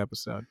for this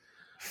episode.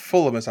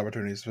 Full of missed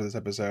opportunities for this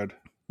episode.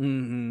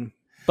 Mm-hmm.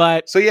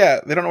 But So yeah,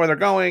 they don't know where they're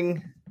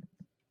going.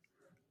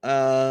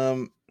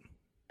 Anything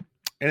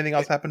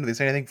else happen? Do they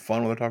say anything fun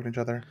when they're talking to each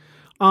other?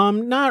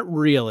 not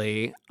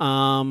really.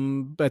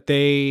 But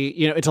they,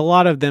 it's a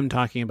lot of them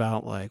talking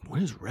about like,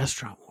 what is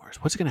Restaurant Wars?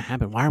 What's going to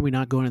happen? Why are we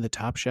not going to the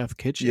Top Chef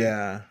kitchen?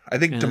 Yeah, I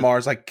think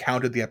Damar's like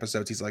counted the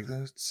episodes. He's like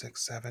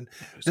 6, 7.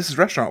 This is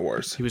Restaurant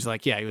Wars. He was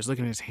like, he was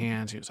looking at his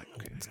hands. He was like,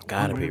 okay, it's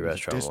gotta be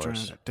Restaurant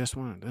Wars. This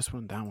one,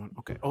 that one.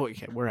 Okay. Oh,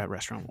 okay. We're at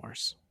Restaurant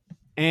Wars.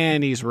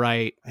 And he's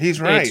right. He's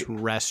right. It's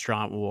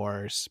Restaurant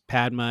Wars.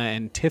 Padma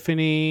and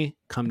Tiffany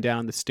come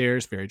down the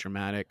stairs, very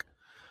dramatic,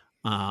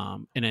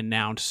 and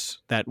announce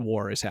that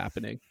war is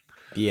happening.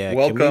 Yeah.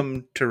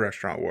 Welcome to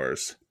Restaurant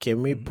Wars.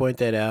 Can we point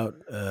that out?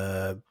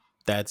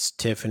 That's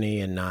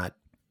Tiffany and not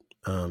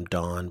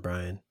Dawn,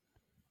 Brian.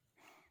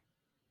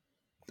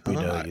 We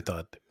know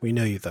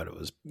you thought it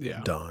was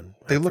Dawn.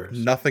 They look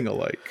nothing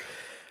alike.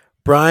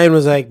 Brian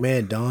was like,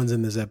 man, Dawn's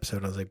in this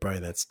episode. I was like,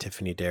 Brian, that's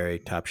Tiffany Derry,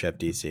 Top Chef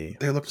DC.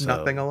 They look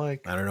nothing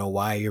alike. I don't know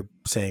why you're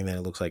saying that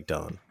it looks like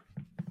Dawn.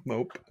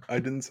 Nope, I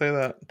didn't say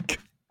that.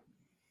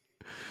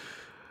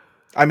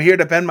 I'm here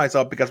to defend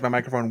myself because my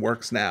microphone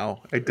works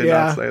now. I did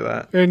not say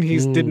that. And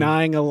he's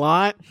denying a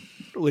lot,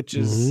 which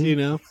is,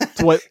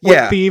 it's what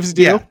thieves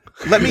do. Yeah.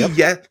 Let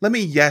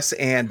me yes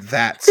and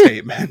that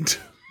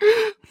statement.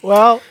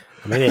 Well,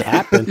 I mean, it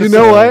happened. You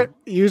know what?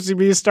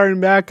 UCB is starting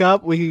back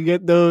up. We can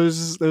get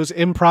those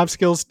improv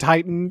skills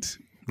tightened.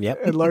 Yep.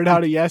 And learn how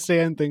to yes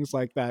and things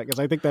like that, because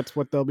I think that's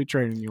what they'll be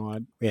training you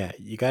on. Yeah,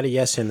 you got to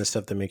yes and the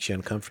stuff that makes you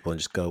uncomfortable and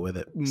just go with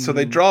it. So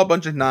they draw a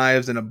bunch of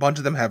knives and a bunch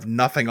of them have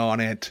nothing on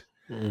it.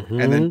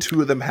 Mm-hmm. And then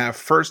 2 of them have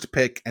first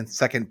pick and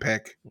second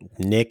pick.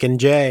 Nick and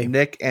Jay,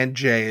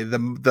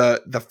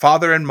 the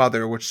father and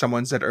mother, which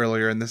someone said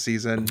earlier in the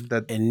season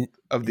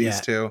of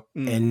these two.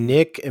 And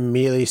Nick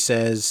immediately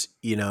says,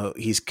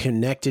 he's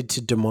connected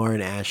to Damar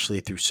and Ashley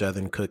through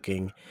Southern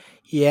Cooking.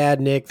 Yeah,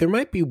 Nick, there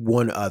might be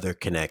one other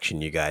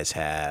connection you guys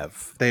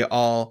have. They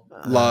all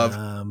love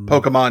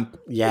Pokemon.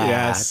 Yeah,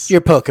 yes. You're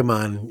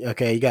Pokemon.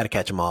 Okay, you got to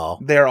catch them all.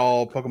 They're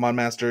all Pokemon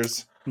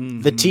masters.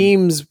 Mm-hmm. The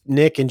teams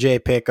Nick and Jay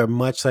pick are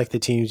much like the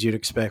teams you'd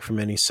expect from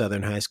any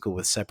Southern high school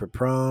with separate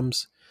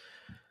proms.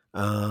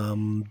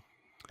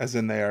 I as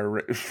in they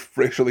are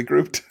racially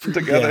grouped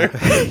together.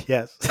 Yeah.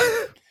 Yes.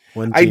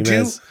 One I team do-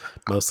 has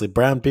mostly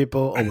brown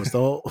people, almost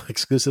all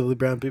exclusively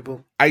brown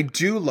people. I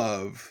do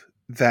love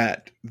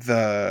that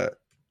the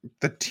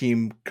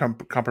team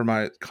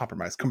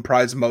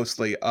comprised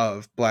mostly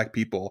of black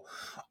people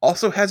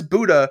also has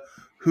Buddha,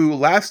 who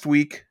last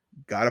week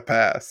got a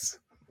pass.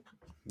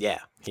 Yeah,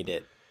 he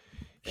did.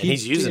 And He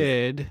he's using it.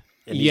 did.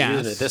 And he's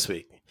using it this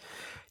week.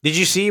 Did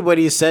you see what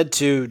he said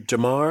to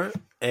Jamar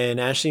and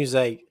Ashley? He's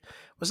like,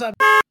 "What's up?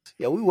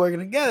 Yeah, we working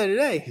together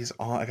today." He's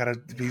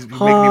making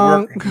me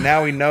work.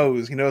 Now he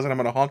knows that I'm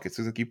gonna honk it,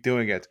 so he's gonna keep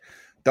doing it.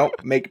 Don't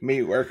make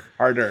me work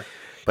harder.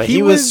 But He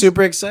he was was-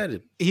 super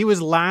excited. He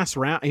was last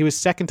round. He was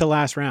second to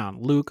last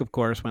round. Luke, of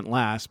course, went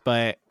last,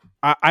 but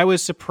I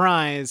was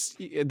surprised.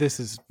 This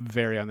is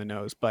very on the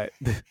nose, but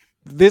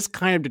this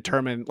kind of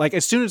determined, like,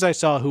 as soon as I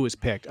saw who was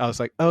picked, I was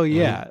like, oh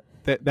yeah,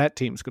 that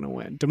team's going to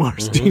win.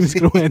 DeMar's team's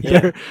going to win.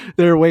 Yeah.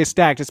 They're way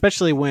stacked,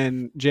 especially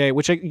when Jay,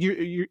 which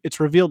it's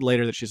revealed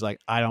later that she's like,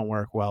 I don't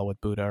work well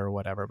with Buddha or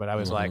whatever. But I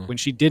was like, when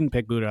she didn't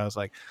pick Buddha, I was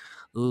like,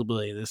 oh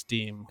boy, this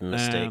team, I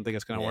Mistake. don't think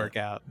it's going to Yeah. work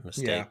out.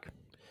 Mistake. Yeah.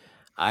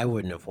 I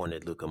wouldn't have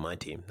wanted Luke on my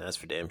team. That's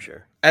for damn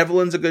sure.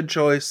 Evelyn's a good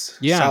choice.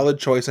 Yeah. Solid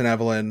choice in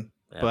Evelyn.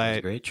 That was a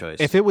But great choice.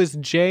 If it was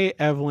Jay,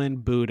 Evelyn,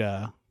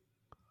 Buddha,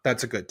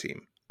 That's a good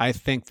team. I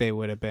think they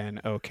would have been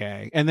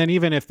okay. And then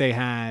even if they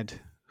had,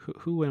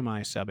 who am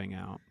I subbing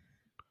out?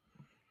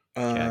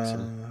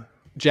 Jackson.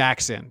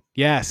 Jackson.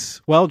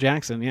 Yes. Well,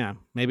 Jackson. Yeah.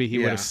 Maybe he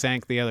would Yeah. have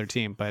sank the other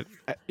team, but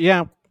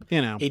yeah,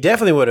 you know. He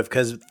definitely would have,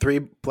 because 3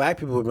 black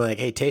people would be like,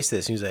 "Hey, taste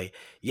this." And he was like,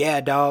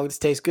 "Yeah, dog, this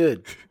tastes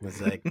good." It's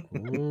like,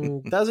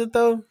 does it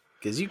though?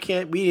 Because we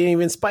didn't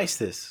even spice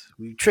this.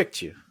 We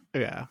tricked you.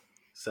 Yeah.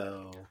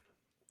 So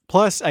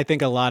Plus, I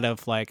think a lot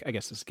of, like, I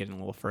guess this is getting a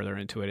little further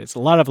into it. It's a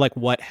lot of like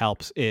what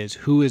helps is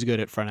who is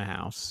good at front of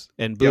house,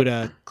 and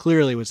Buddha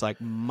clearly was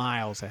like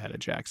miles ahead of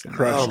Jackson.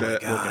 Crushed oh my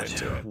it. We'll god, get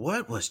into it.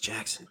 what was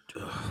Jackson?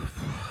 Ugh.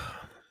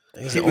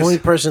 He's He the was- only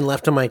person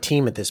left on my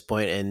team at this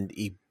point, and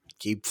he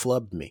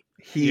flubbed me.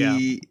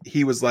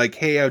 He was like,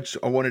 hey, I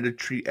wanted to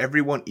treat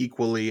everyone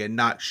equally and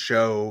not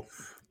show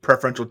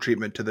preferential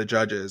treatment to the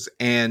judges.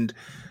 And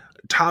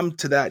Tom,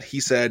 to that, he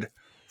said,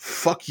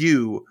 fuck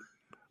you.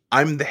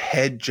 I'm the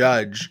head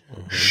judge.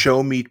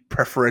 Show me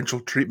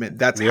preferential treatment.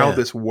 That's how Yeah.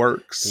 this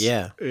works.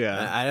 Yeah,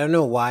 Yeah. I don't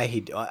know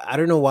why I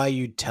don't know why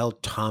you tell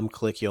Tom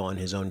Colicchio on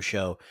his own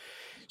show.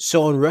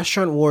 So on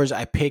Restaurant Wars,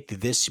 I picked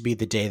this to be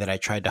the day that I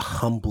tried to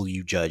humble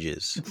you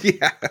judges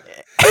Yeah.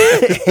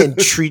 and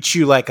treat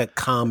you like a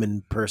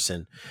common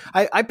person.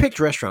 I picked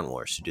Restaurant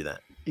Wars to do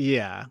that.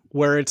 Yeah,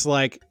 where it's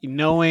like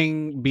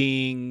knowing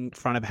being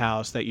front of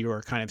house that you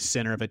are kind of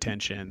center of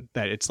attention,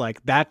 that it's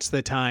like that's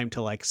the time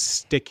to like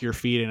stick your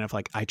feet in of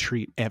like, I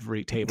treat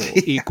every table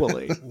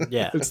equally.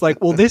 Yeah. It's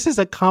like, well, this is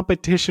a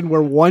competition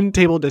where one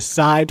table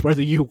decides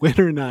whether you win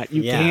or not.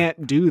 You Yeah.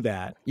 can't do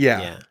that.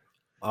 Yeah. Yeah.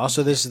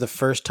 Also, this is the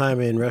first time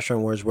in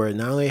Restaurant Wars where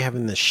not only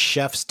having the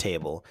chef's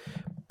table,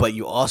 but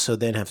you also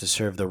then have to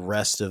serve the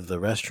rest of the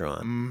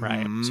restaurant.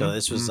 Right. So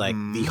this was like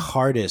the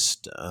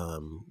hardest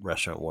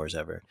Restaurant Wars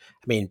ever.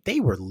 I mean,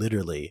 they were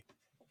literally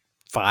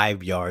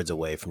 5 yards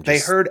away from They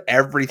just heard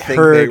everything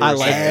heard they were I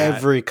like saying. that.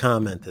 every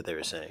comment that they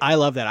were saying. I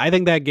love that. I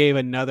think that gave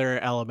another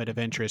element of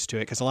interest to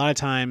it because a lot of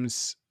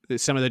times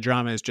some of the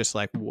drama is just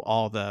like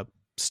all the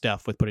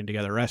stuff with putting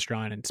together a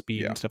restaurant and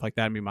speed Yeah. and stuff like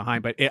that and being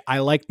behind. But I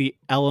like the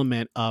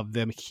element of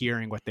them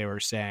hearing what they were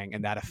saying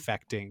and that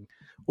affecting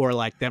or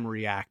like them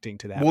reacting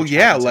to that. Well, which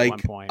yeah, happens at like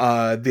one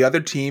point. the other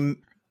team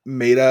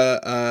made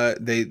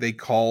they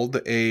called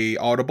a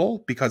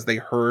audible because they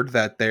heard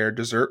that their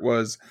dessert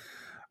was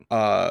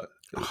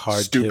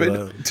Hard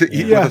stupid to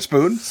eat yeah. with a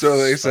spoon. So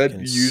they said,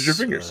 Fucking use your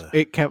fingers.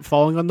 It kept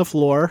falling on the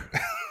floor.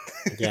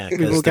 yeah,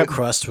 People because the kept-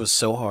 crust was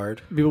so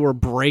hard. People were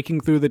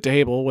breaking through the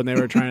table when they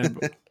were trying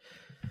to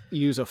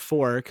use a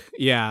fork.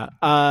 Yeah.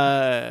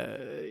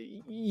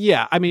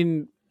 Yeah. I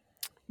mean,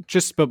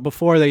 but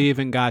before they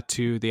even got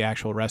to the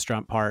actual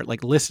restaurant part,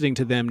 like listening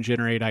to them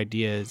generate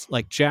ideas,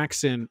 like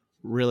Jackson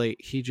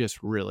he just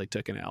really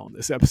took an L in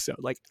this episode.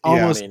 Like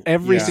almost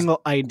every yeah.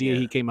 single idea Yeah.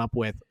 he came up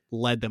with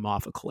led them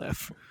off a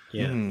cliff.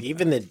 Yeah,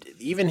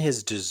 even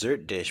his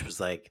dessert dish was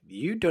like,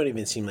 you don't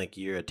even seem like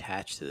you're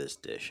attached to this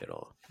dish at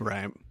all.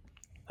 Right.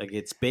 Like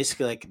it's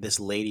basically like this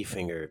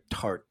ladyfinger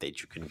tart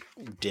that you can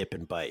dip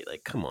and bite.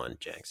 Like, come on,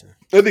 Jackson.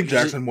 I think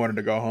Jackson wanted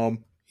to go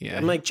home. Yeah.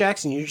 I'm like,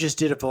 Jackson, you just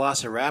did a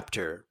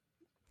Velociraptor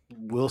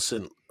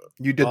Wilson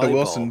You did the Volleyball.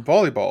 Wilson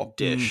volleyball.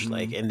 dish, Mhm.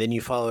 like, and then you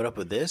followed up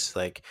with this.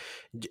 Like,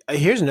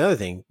 here's another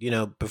thing. You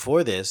know,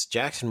 before this,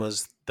 Jackson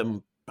was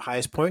the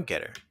highest point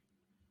getter.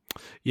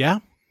 Yeah.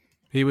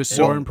 He was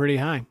soaring pretty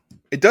high.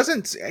 It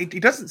doesn't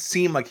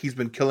seem like he's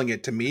been killing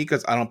it to me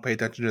because I don't pay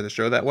attention to the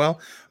show that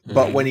well.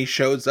 But Mhm. when he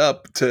shows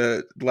up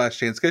to Last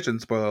Chance Kitchen,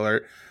 spoiler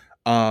alert,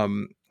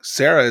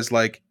 Sarah is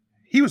like,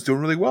 he was doing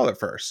really well at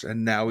first,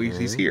 and now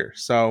he's Mhm. here.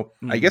 So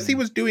I guess he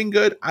was doing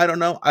good. I don't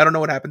know. I don't know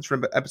what happens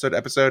from episode to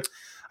episode.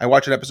 I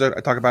watch an episode,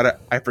 I talk about it,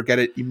 I forget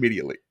it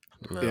immediately.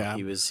 No, Yeah.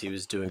 he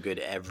was doing good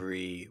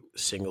every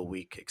single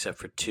week except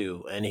for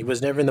 2, and he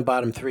was never in the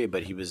bottom 3.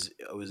 But he was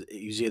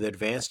either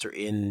advanced or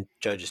in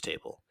judges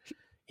table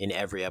in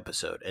every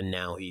episode, and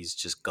now he's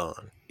just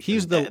gone.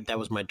 That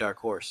was my dark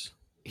horse.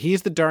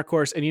 He's the dark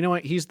horse, and you know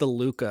what? He's the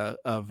Luca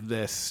of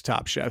this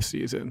Top Chef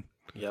season.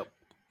 Yep.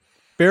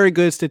 Very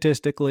good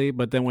statistically,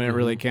 but then when it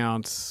really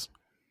counts,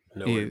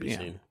 Nowhere to be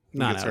seen.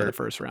 Not gets out of the hurt.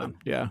 first round.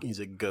 Yeah. He's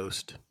a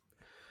ghost.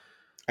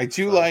 I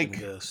do Fucking like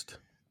ghost.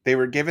 they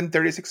were given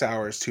 36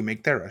 hours to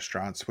make their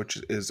restaurants, which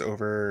is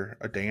over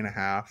a day and a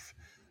half.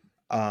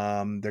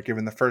 They're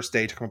given the first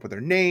day to come up with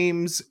their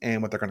names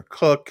and what they're going to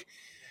cook.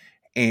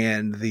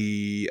 And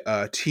the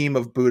team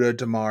of Buddha,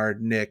 Damar,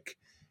 Nick,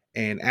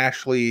 and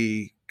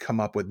Ashley come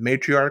up with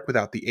matriarch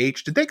without the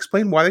H. Did they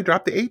explain why they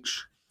dropped the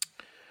H?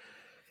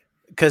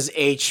 Because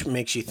H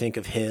makes you think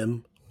of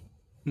him.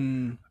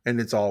 And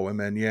it's all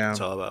women, yeah. It's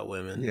all about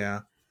women.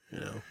 Yeah. You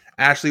know.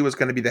 Ashley was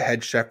going to be the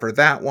head chef for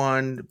that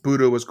one.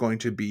 Buddha was going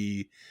to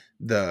be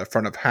the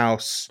front of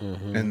house.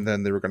 Mhm. And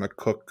then they were going to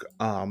cook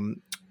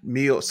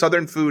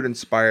Southern food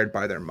inspired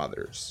by their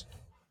mothers.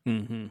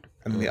 Mm-hmm.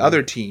 And the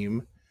other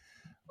team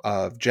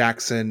of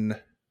Jackson,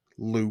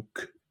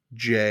 Luke,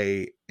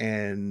 Jay,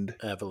 and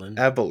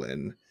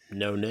Evelyn.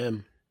 No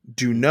name.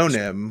 do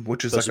No-Nim,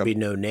 which is Supposed like to a be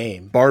no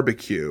name.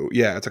 barbecue.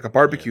 Yeah, it's like a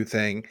barbecue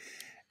thing.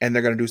 And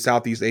they're going to do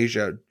Southeast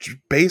Asia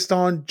based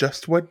on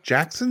just what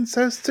Jackson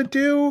says to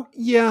do.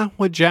 Yeah,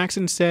 what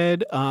Jackson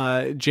said.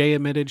 Jay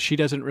admitted she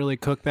doesn't really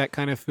cook that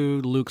kind of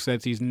food. Luke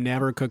says he's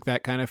never cooked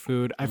that kind of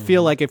food. I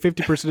feel like if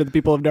 50% of the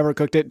people have never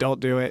cooked it, don't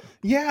do it.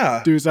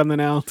 Yeah. Do something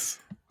else.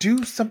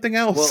 Do something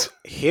else. Well,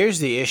 here's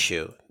the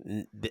issue.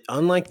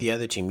 Unlike the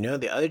other team,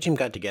 the other team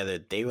got together.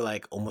 They were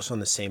like almost on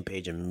the same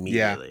page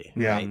immediately.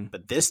 Yeah. Right?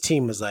 But this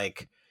team was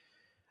like,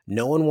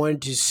 no one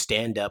wanted to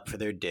stand up for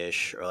their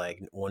dish or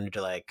like wanted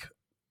to like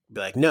be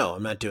like, no,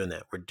 I'm not doing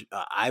that.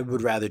 I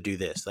would rather do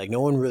this. Like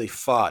no one really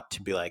fought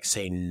to be like,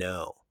 say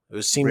no.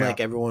 It seemed like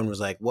everyone was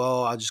like,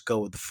 well, I'll just go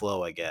with the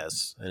flow, I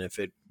guess. And if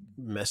it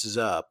messes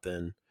up,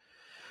 then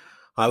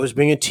I was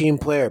being a team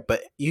player.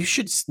 But you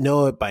should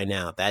know it by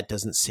now. That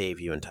doesn't save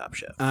you in Top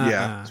Chef.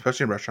 Yeah,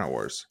 especially in Restaurant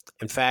Wars.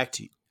 In fact,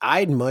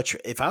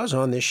 if I was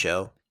on this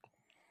show,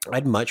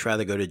 I'd much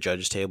rather go to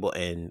judges table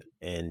and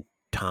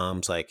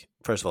Tom's like,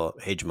 first of all,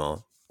 hey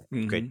Jamal,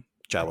 great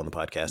job on the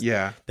podcast.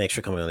 Yeah. Thanks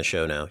for coming on the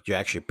show now. You're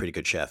actually a pretty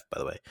good chef, by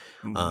the way.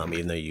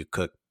 Even though you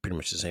cook pretty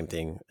much the same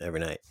thing every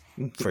night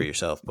for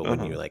yourself, but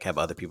when you like have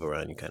other people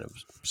around, you kind of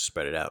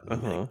spread it out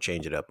and like,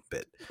 change it up a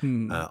bit.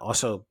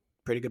 Also,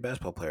 pretty good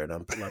basketball player.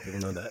 Not a lot of people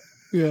know that.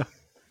 Yeah.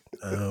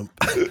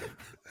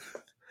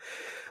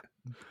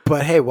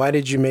 But hey, why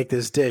did you make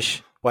this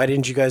dish? Why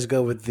didn't you guys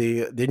go with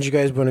didn't you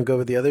guys want to go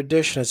with the other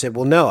dish? And I said,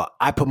 well, no,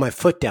 I put my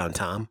foot down,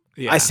 Tom.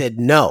 Yeah. I said,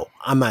 no,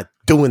 I'm not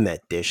doing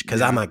that dish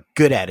because I'm not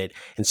good at it.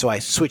 And so I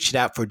switched it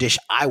out for a dish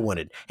I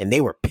wanted. And they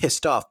were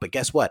pissed off. But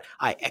guess what?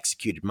 I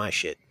executed my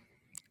shit.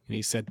 And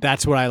he said,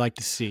 that's what I like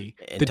to see.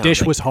 And The Tom's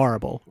dish like, was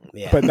horrible,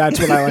 Yeah. but that's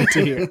what I like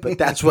to hear. But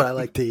that's what I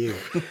like to hear.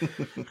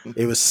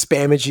 It was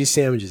spam and cheese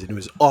sandwiches, and it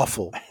was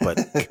awful. But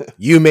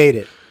you made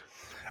it.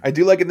 I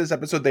do like in this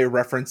episode they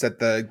reference that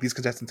these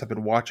contestants have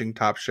been watching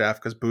Top Chef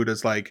because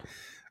Buddha's like,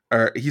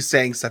 or he's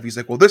saying stuff. He's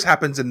like, well, this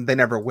happens and they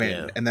never win.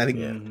 Yeah. And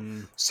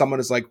then someone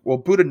is like, well,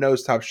 Buddha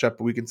knows Top Chef,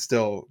 but we can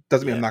still,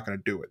 doesn't mean I'm not going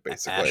to do it,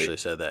 basically. Ashley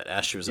said that.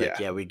 Ashley was like,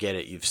 yeah, we get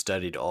it. You've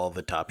studied all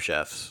the Top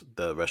Chefs,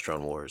 the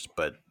Restaurant Wars,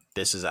 but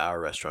this is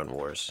our Restaurant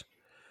Wars.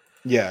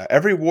 Yeah,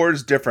 every war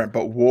is different,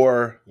 but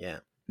war Yeah.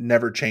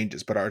 never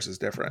changes, but ours is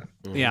different.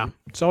 Yeah,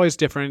 it's always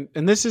different.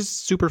 And this is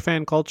super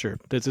fan culture.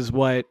 This is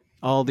what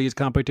all these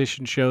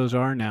competition shows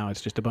are now.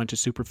 It's just a bunch of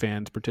super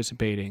fans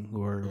participating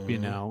who are,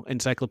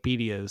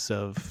 encyclopedias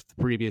of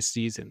the previous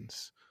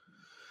seasons.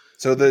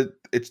 So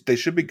they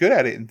should be good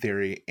at it in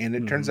theory, and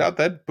it turns out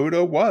that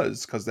Buddha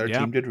was, because their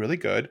team did really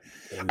good.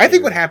 I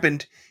think what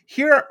happened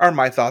here are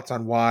my thoughts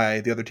on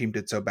why the other team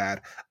did so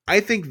bad. I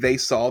think they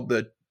saw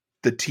the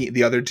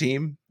other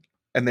team,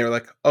 and they were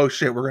like, "Oh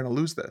shit, we're gonna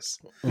lose this."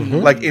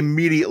 Like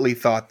immediately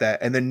thought that,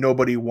 and then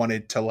nobody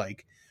wanted to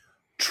like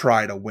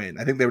try to win.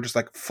 I think they were just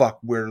like, "Fuck,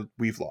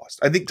 we've lost."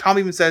 I think Tom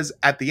even says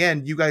at the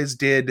end, "You guys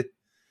did."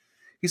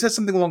 He says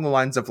something along the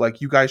lines of like,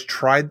 "You guys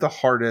tried the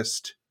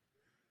hardest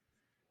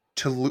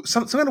to lose."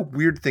 Some kind of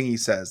weird thing he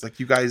says,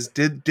 like, "You guys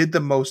did the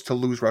most to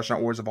lose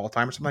Restaurant Wars of all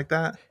time," or something like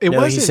that.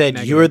 He said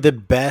you're the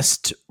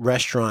best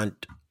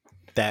restaurant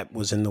that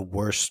was in the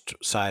worst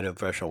side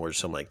of Restaurant Wars,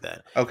 something like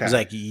that. Okay, it's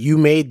like you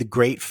made the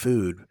great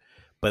food,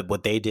 but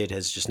what they did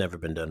has just never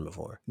been done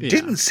before. It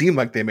didn't seem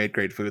like they made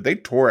great food. They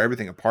tore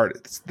everything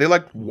apart. They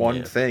liked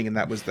one thing, and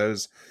that was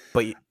those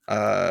lettuce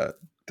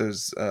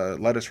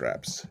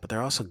wraps. But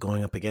they're also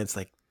going up against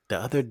like the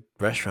other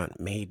restaurant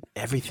made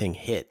everything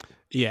hit.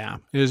 Yeah,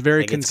 it was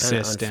very Like,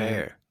 consistent. It's kinda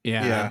unfair.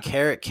 Yeah. And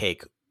carrot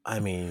cake.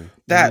 I mean,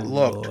 That Ooh,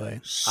 looked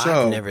boy.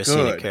 so I've never good.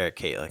 seen a carrot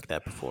cake like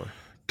that before.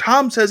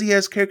 Tom says he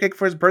has carrot cake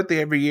for his birthday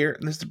every year,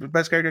 and this is the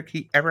best carrot cake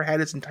he ever had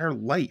his entire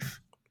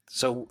life.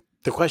 So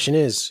the question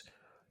is,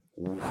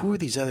 who are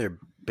these other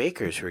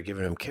bakers who are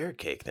giving him carrot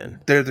cake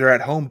then? They're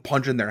at home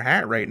punching their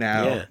hat right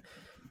now. Yeah.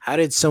 How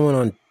did someone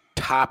on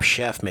Top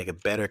Chef make a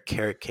better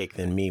carrot cake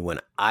than me when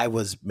I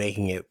was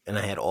making it and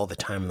I had all the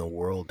time in the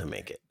world to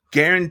make it?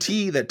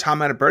 Guarantee that Tom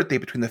had a birthday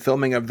between the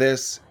filming of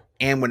this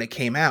and when it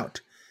came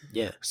out.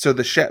 Yeah. So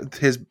the chef,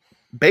 his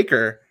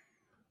baker,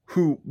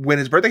 who when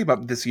his birthday came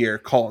up this year,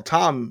 called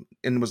Tom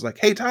and was like,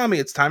 "Hey Tommy,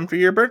 it's time for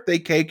your birthday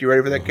cake. You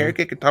ready for that carrot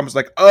cake?" And Tom was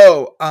like,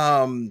 "Oh,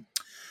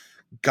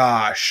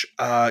 gosh,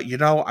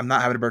 I'm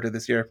not having a birthday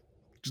this year.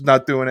 Just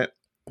not doing it.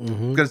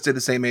 I'm gonna stay the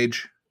same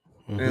age."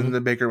 And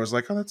the baker was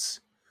like, "Oh,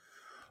 that's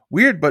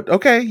weird, but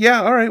okay,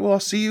 yeah, all right. Well, I'll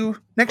see you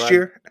next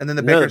year." And then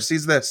the baker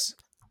sees this.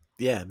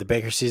 Yeah, the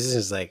baker sees this and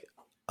is like,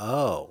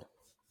 "Oh,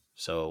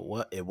 so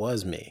what? It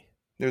was me."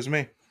 It was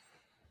me.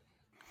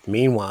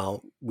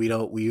 Meanwhile, we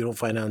don't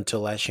find out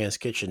until Last Chance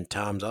Kitchen.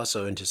 Tom's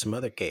also into some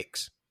other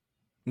cakes.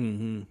 At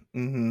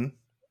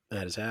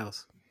his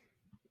house.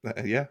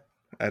 Yeah,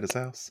 at his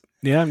house.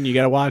 Yeah, and you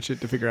got to watch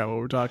it to figure out what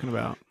we're talking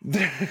about.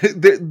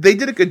 They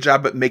did a good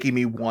job at making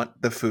me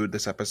want the food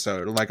this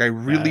episode. Like, I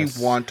really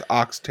want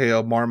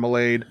oxtail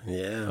marmalade.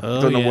 Yeah.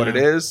 Don't know what it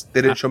is.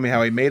 They didn't show me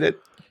how he made it.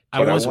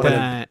 I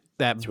wanted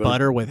that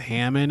butter with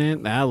ham in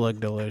it. That looked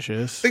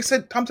delicious.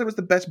 Tom said it was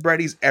the best bread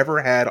he's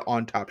ever had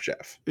on Top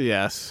Chef.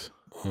 Yes.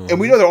 And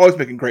we know they're always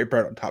making great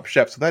bread on Top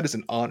Chef, so that is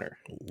an honor.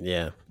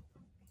 Yeah.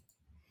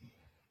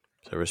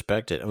 So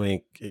respect it. I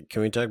mean,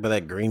 can we talk about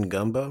that green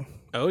gumbo?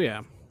 Oh,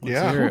 yeah. Let's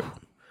Yeah. hear it.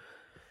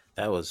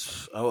 That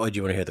was... Oh, do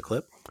you want to hear the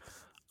clip?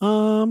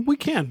 We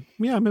can.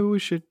 Yeah, maybe we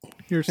should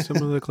hear some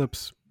of the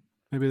clips.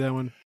 Maybe that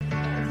one.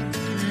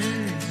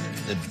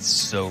 It's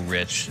so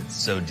rich. It's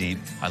so deep.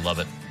 I love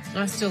it.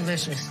 That's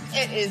delicious.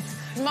 It is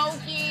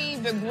smoky.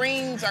 The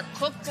greens are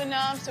cooked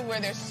enough to where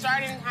they're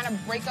starting to kind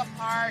of break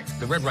apart.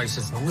 The red rice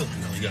is really,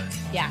 really good.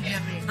 Yeah.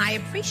 I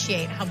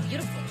appreciate how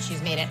beautiful she's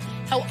made it,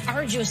 how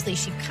arduously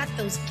she cut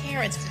those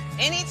carrots.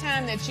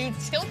 Anytime that you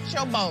tilt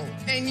your bowl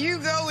and you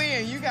go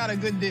in, you got a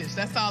good dish.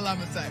 That's all I'm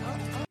going to say.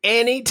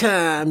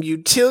 Anytime you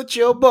tilt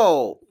your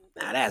bowl.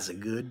 Now that's a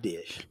good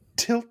dish.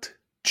 Tilt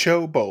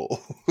Cho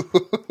Bowl.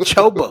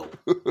 Chobo.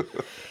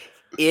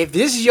 If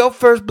this is your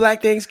first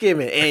Black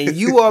Thanksgiving and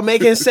you are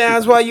making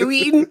sounds while you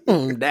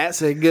eating,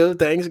 that's a good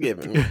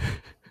Thanksgiving.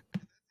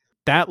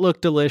 That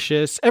looked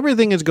delicious.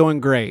 Everything is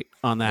going great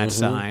on that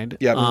side.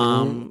 Yep.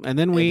 And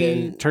then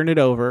we turn it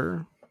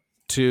over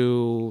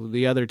to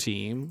the other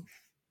team,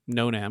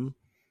 No-Nem,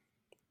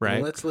 right?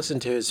 Well, let's listen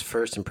to his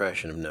first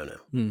impression of No-No.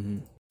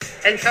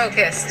 And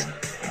focused.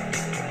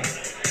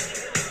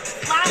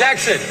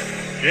 Jackson,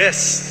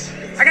 Yes.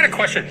 I got a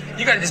question.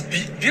 You got this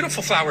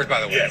beautiful flowers,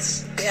 by the way.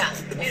 Yes. Yeah.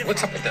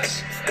 What's up with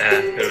this?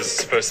 It was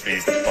supposed to be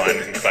fun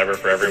and clever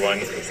for everyone.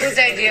 Whose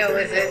idea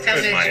was it? Tell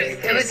me the mine.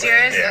 truth. It was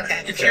yours? Yeah.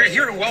 Okay. If you're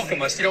here to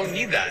welcome us, you don't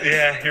need that.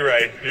 Yeah, you're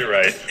right. You're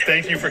right.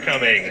 Thank you for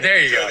coming.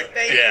 There you go.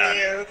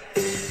 Yeah.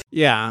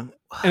 Yeah.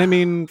 And I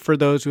mean, for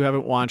those who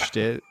haven't watched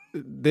it,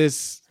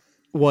 this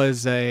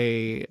was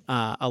a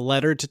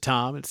letter to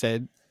Tom. It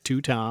said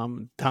to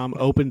Tom. Tom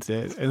opens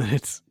it, and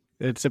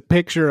it's a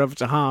picture of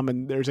Tom,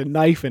 and there's a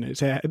knife in his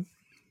head.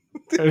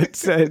 And it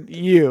said,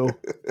 "You."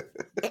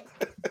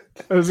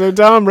 And so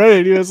Tom read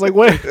it. He was like,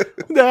 "What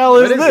the hell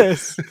is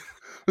this?"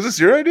 Was this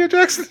your idea,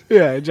 Jackson?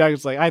 Yeah, and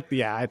Jackson's like, I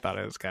thought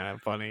it was kind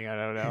of funny. I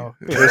don't know.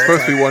 There's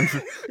supposed to be one.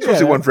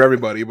 One for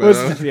everybody,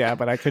 but Yeah,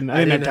 but I couldn't.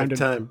 I didn't have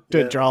time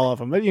to draw all of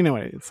them. But you know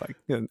what? It's like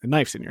the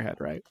knife's in your head,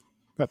 right?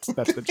 That's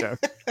the joke.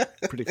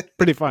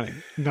 Pretty funny.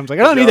 And Tom's like,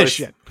 I don't need this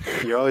shit.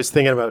 You're always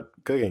thinking about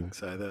cooking,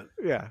 so I thought.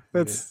 Yeah,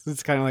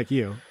 it's kind of like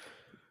you.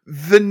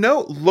 the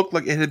note looked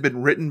like it had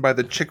been written by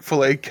the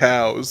Chick-fil-A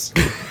cows.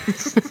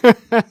 That's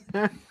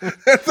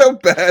how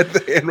bad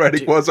the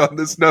handwriting was on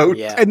this note.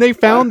 Yeah. And they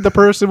found the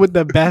person with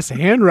the best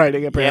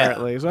handwriting,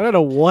 apparently. So I don't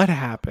know what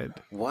happened.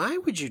 Why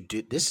would you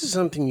do this? Is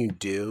something you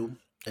do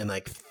in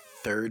like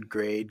third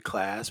grade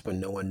class when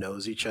no one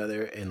knows each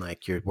other, and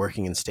like you're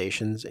working in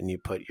stations and you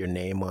put your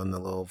name on the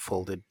little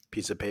folded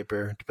piece of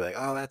paper to be like,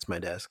 oh, that's my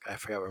desk. I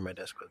forgot where my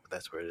desk was, but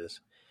that's where it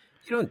is.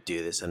 You don't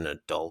do this at an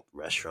adult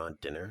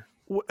restaurant dinner.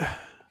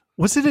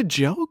 Was it a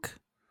joke?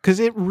 Because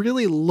it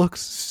really looks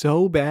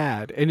so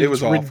bad, and It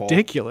was it's awful.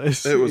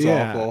 ridiculous. It was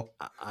Yeah. awful.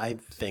 I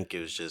think it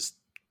was just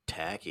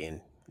tacky,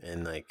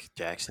 and like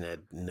Jackson had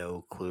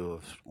no clue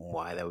of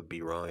why that would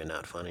be wrong and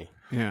not funny.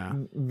 Yeah.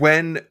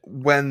 When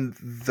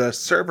the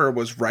server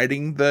was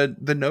writing the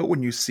note,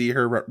 when you see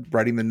her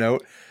writing the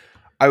note,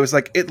 I was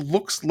like, it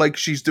looks like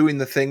she's doing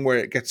the thing where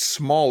it gets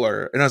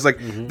smaller, and I was like,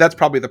 that's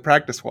probably the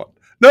practice one.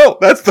 No,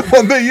 that's the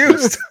one they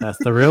used. That's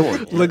the real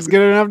one. Looks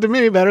good enough to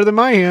me, better than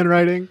my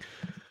handwriting.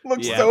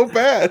 Looks so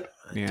bad.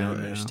 I Yeah, don't I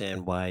know.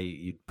 understand why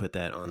you'd put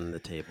that on the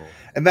table.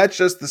 And that's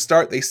just the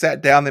start. They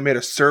sat down. They made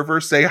a server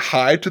say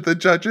hi to the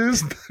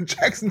judges.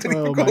 Jackson didn't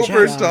even go my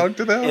over and God. talk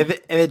to them. And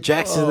then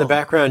Jackson's in the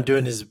background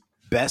doing his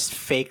best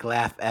fake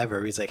laugh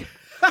ever. He's like,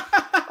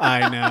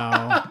 I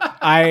know.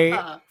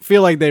 I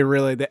feel like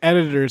the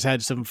editors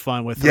had some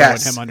fun with throwing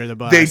him under the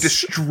bus. They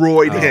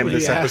destroyed him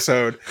this yeah.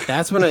 episode.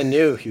 that's when I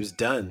knew he was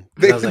done.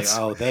 I was like,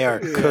 oh, they are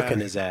cooking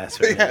his ass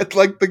They right now. had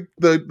like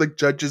the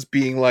judges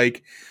being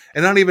like,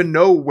 and I don't even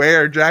know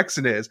where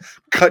Jackson is.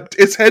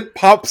 His head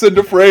pops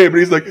into frame, and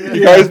he's like,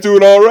 "You guys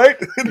doing all right?"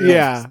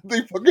 Yeah.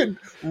 They fucking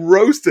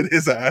roasted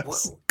his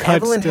ass.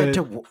 Evelyn had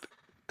to.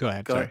 Go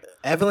ahead. Go Sorry. ahead.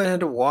 Evelyn had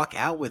to walk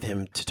out with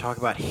him to talk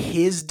about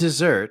his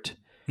dessert,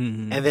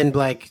 Mhm. and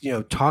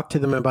then talk to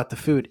them about the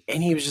food.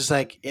 And he was just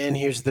like, "And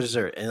here's the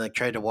dessert," and like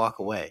tried to walk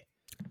away.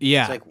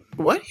 Yeah. It's like,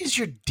 what is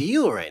your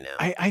deal right now?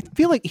 I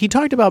feel like he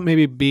talked about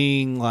maybe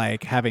being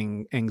like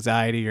having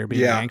anxiety or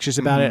being anxious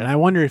about it. And I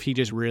wonder if he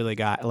just really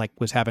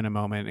was having a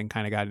moment and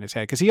kind of got in his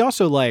head. Cause he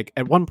also like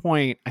at one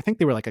point, I think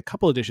they were like a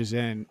couple of dishes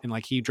in and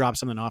like he dropped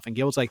something off and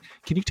Gail was like,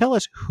 can you tell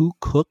us who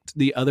cooked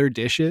the other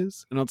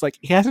dishes? And I was like,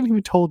 he hasn't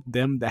even told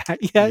them that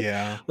yet.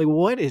 Yeah. Like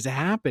what is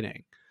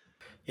happening?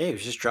 Yeah, he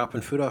was just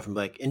dropping food off and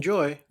be like,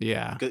 enjoy.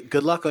 Yeah.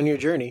 Good luck on your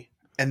journey.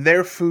 And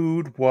their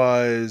food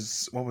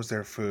was, what was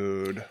their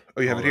food?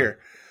 Oh, you have it here.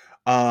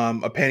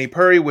 A pani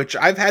puri, which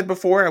I've had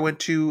before. I went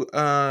to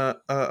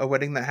a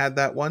wedding that had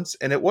that once,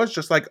 and it was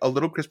just like a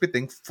little crispy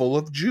thing full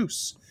of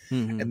juice.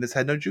 Mm-hmm. And this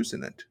had no juice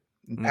in it.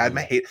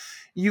 Padma hate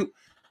you.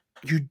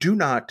 You do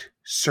not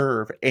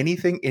serve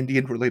anything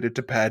Indian related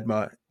to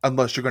Padma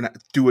unless you're going to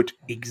do it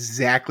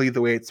exactly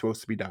the way it's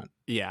supposed to be done.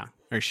 Yeah.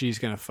 Or she's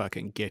gonna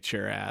fucking get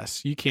your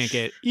ass. You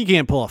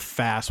can't pull a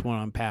fast one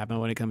on Padma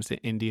when it comes to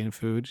Indian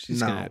food.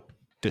 She's gonna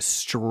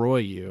destroy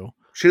you.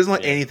 She doesn't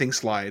let anything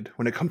slide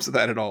when it comes to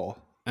that at all.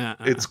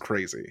 It's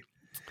crazy.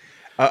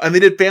 And they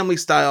did family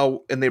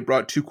style, and they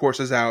brought 2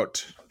 courses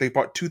out. They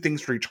brought 2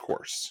 things for each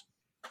course,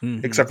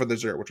 except for the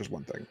dessert, which was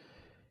one thing.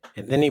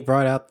 And then he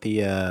brought out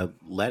the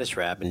lettuce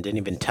wrap and didn't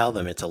even tell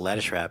them it's a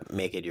lettuce wrap.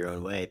 Make it your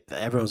own way.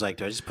 Everyone's like,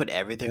 do I just put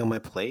everything on my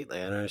plate? Like,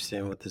 I don't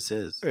understand what this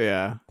is.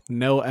 Yeah.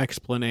 No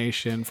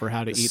explanation for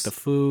how to eat the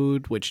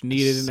food, which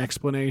needed an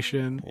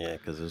explanation. Yeah,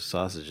 because those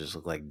sausages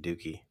look like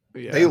dookie.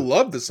 Yeah. They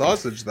love the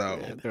sausage, though.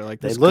 Yeah, they're like,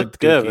 They looked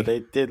good, but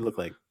they did look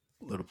like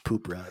little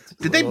poop rods.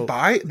 Did they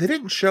buy? They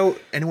didn't show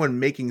anyone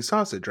making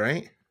sausage,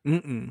 right?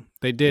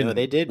 They did. No,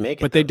 they did make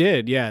it. But they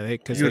did, yeah.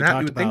 Because they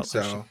talked about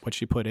so. what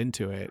she put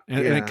into it.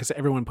 And because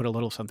everyone put a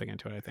little something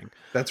into it, I think.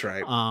 That's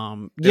right.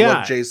 They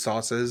love Jay's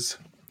sauces.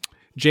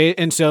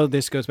 And so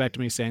this goes back to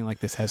me saying like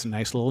this has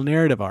nice little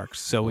narrative arcs.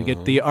 So we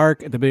get the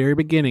arc at the very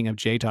beginning of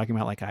Jay talking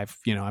about like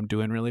I'm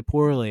doing really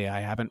poorly.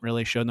 I haven't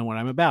really shown them what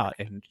I'm about,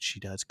 and she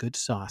does good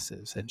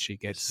sauces, and she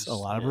gets a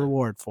lot of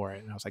reward for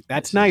it. And I was like,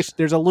 that's nice.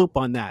 There's a loop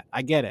on that.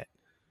 I get it.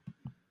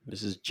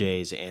 This is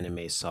Jay's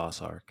anime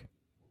sauce arc.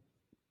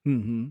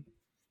 Mm-hmm.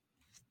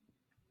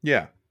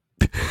 Yeah.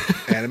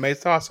 Anime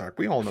sauce arc.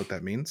 We all know what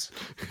that means.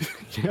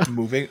 Yeah.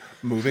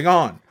 Moving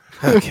on.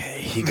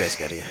 Okay, you guys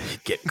gotta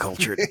get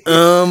cultured.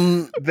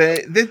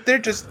 They're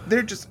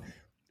just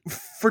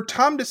for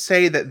Tom to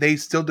say that they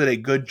still did a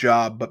good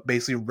job, but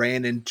basically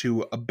ran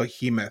into a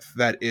behemoth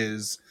that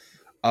is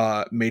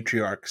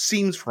matriarch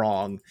seems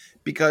wrong,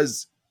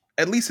 because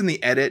at least in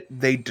the edit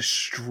they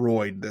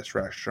destroyed this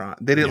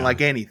restaurant. They didn't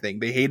like anything.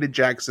 They hated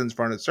Jackson's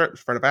front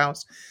of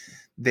house.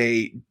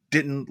 They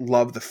didn't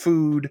love the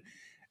food.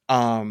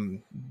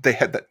 They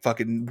had that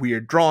fucking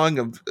weird drawing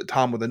of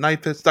Tom with a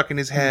knife stuck in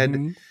his head.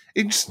 Mm-hmm.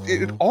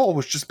 It all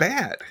was just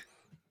bad.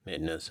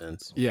 Made no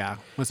sense. Yeah,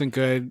 wasn't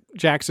good.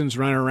 Jackson's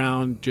running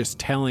around just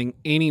telling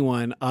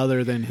anyone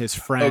other than his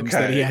friends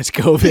that he has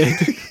COVID.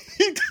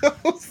 He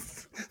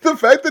tells, the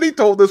fact that he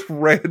told this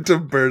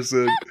random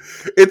person,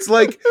 it's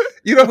like,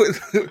 you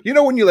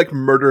know when you like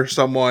murder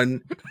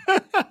someone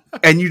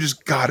and you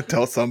just gotta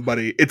tell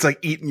somebody, it's like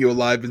eating you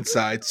alive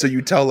inside. So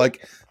you tell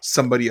like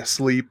somebody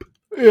asleep.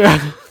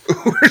 Yeah.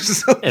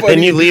 And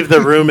then you leave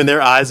the room and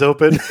their eyes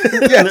open.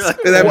 Yes, like,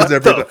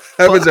 it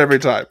happens every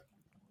time.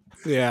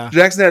 Yeah.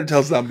 Jackson had to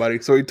tell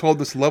somebody, so he told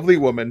this lovely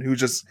woman who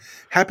just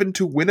happened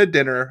to win a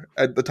dinner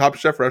at the Top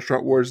Chef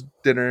Restaurant Wars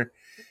dinner.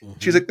 Mm-hmm.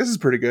 She's like, "This is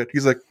pretty good."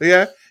 He's like,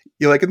 "Yeah,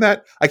 you liking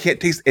that? I can't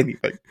taste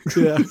anything."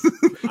 Yeah.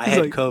 I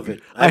had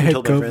COVID. I haven't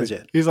told my friends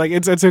yet. He's like,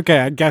 it's okay.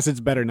 I guess it's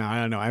better now. I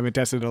don't know. I haven't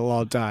tested it in a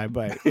long time,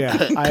 but yeah.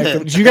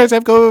 Did you guys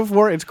have COVID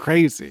before? It's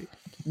crazy.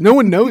 No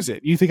one knows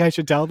it. You think I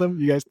should tell them?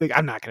 You guys think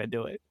I'm not going to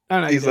do it?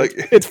 I'm not. He's like,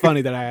 it's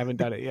funny that I haven't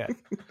done it yet.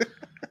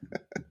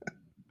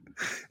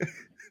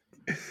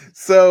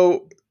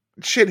 So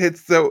shit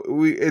hits. So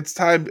it's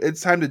time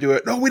to do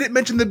it. No, we didn't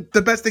mention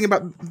the best thing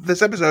about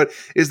this episode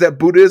is that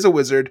Buddha is a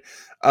wizard.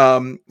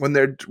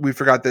 We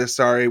forgot this.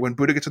 Sorry. When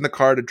Buddha gets in the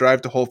car to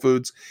drive to Whole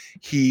Foods,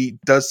 he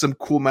does some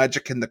cool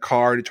magic in the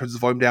car and he turns the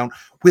volume down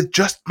with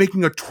just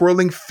making a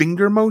twirling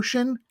finger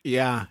motion.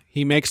 Yeah.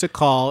 He makes a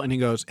call and he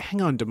goes,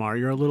 "Hang on, Damar,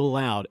 you're a little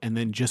loud." And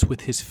then just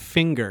with his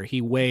finger, he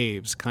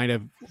waves, kind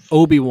of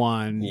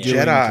Obi-Wan doing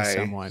Jedi to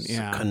someone.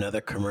 Yeah.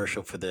 Another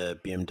commercial for the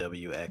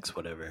BMW X,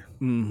 whatever.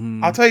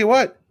 Mm-hmm. I'll tell you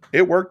what,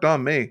 it worked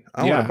on me.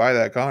 I want to buy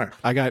that car.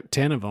 I got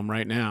 10 of them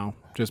right now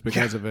just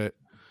because of it.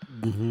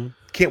 Mm-hmm.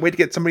 Can't wait to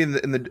get somebody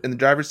in the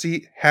driver's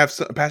seat,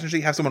 passenger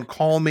seat, have someone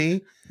call me.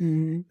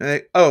 Mm-hmm.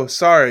 And oh,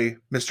 sorry,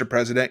 Mr.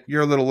 President,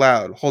 you're a little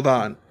loud. Hold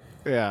on.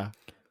 Yeah.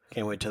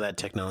 Can't wait till that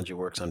technology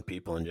works on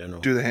people in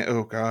general.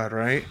 Oh God,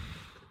 right?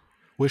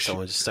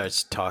 Someone just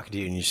starts talking to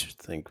you and you just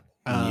think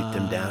mute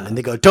them down, and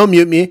they go, "Don't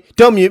mute me!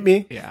 Don't mute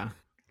me!" Yeah.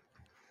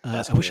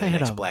 That's I wish I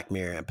had a a Black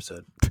Mirror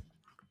episode.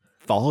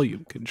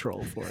 volume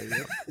control for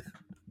you.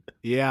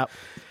 Yeah,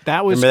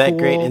 that was Remember cool.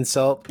 that great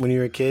insult when you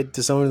were a kid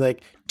to someone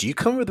like, "Do you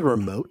come with a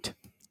remote?"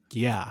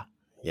 Yeah.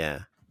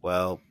 Yeah.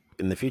 Well,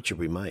 in the future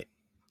we might.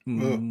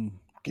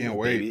 Can't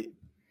wait.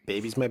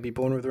 Babies might be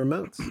born with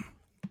remotes.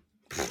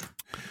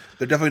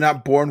 They're definitely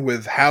not born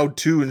with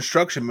how-to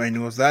instruction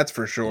manuals, that's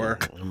for sure.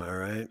 Am I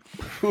right?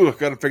 Whew,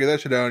 gotta figure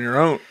that shit out on your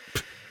own.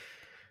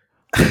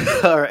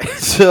 All right.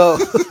 So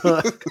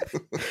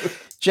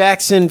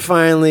Jackson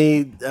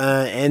finally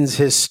ends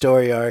his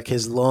story arc,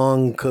 his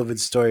long COVID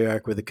story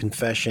arc, with a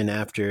confession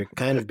after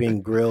kind of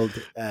being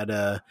grilled at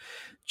a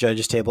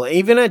judge's table.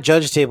 Even at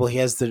judge's table, he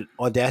has the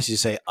audacity to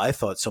say, "I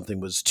thought something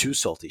was too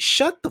salty."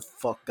 Shut the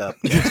fuck up,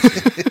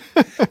 Jackson.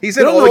 He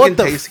said all he can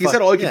taste. He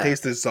said all he can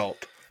taste is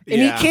salt. And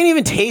he can't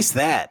even taste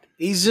that.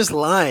 He's just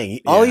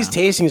lying. All he's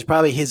tasting is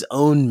probably his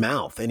own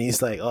mouth. And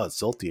he's like, "Oh, it's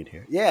salty in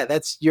here." Yeah,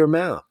 that's your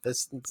mouth.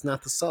 It's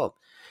not the salt.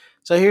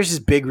 So here's his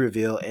big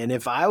reveal. And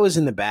if I was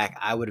in the back,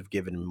 I would have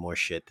given him more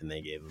shit than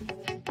they gave him.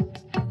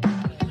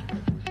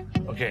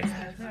 Okay.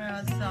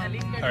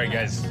 All right,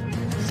 guys.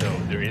 So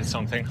there is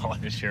something I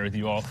want to share with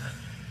you all,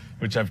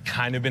 which I've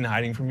kind of been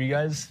hiding from you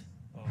guys.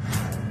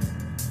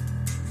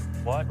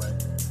 What?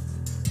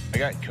 I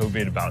got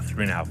COVID about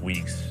 3.5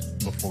 weeks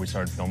before we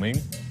started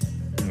filming,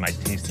 and my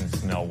taste and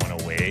smell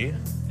went away,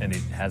 and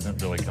it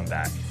hasn't really come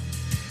back.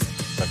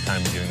 So I've kind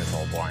of been doing this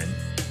all blind.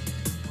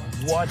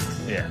 What?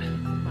 Yeah.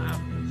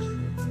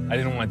 I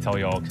didn't want to tell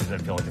y'all because I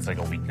feel like it's like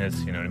a weakness,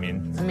 you know what I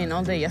mean? I mean,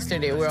 all day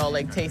yesterday, we're all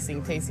like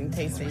tasting.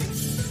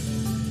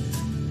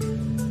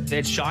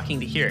 It's shocking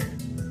to hear.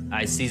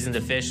 I seasoned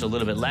the fish a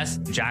little bit less.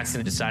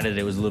 Jackson decided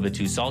it was a little bit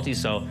too salty,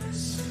 so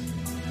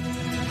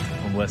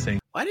I'm listening.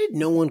 Why did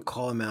no one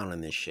call him out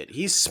on this shit?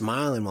 He's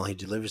smiling while he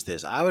delivers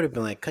this. I would have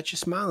been like, "Cut your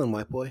smiling,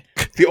 white boy."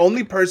 The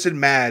only person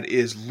mad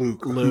is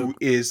Luke. Who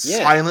is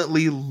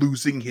silently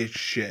losing his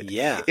shit.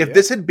 Yeah. If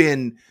this had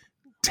been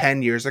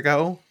 10 years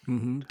ago,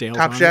 Dale's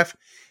Top on Chef,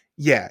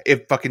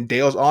 if fucking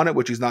Dale's on it,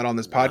 which he's not on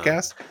this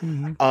podcast,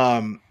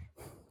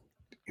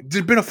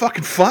 there'd been a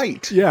fucking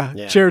fight. Yeah.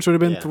 Chairs would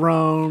have been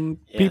thrown.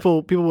 Yeah.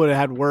 People would have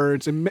had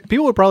words, and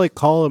people would probably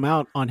call him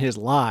out on his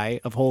lie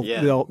of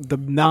the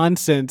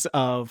nonsense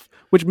of,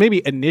 which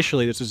maybe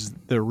initially this was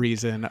the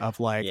reason of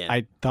like,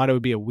 I thought it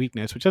would be a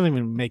weakness, which doesn't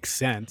even make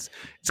sense.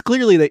 It's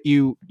clearly that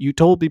you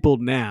told people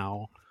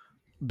now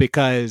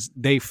because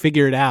they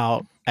figured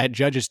out at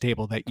judge's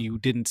table that you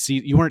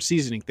weren't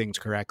seasoning things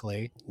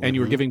correctly, and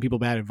you were giving people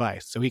bad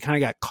advice. So he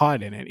kind of got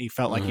caught in it. He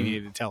felt like he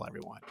needed to tell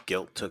everyone.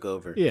 Guilt took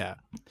over. Yeah.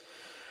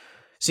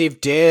 See,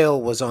 if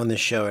Dale was on this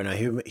show right now,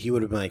 he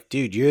would have been like,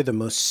 "Dude, you're the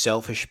most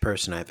selfish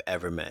person I've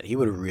ever met." He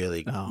would have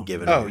really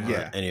given him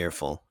an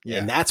earful. Yeah.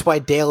 And that's why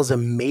Dale is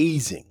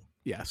amazing.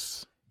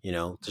 Yes. You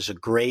know, just a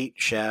great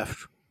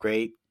chef,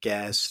 great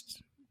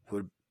guest.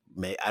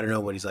 I don't know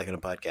what he's like on a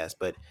podcast,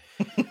 but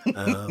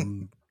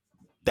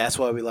that's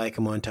why we like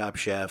him on Top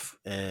Chef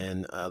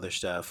and other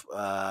stuff.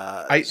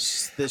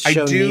 This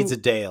show needs a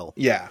Dale.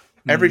 Yeah.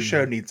 Every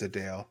show needs a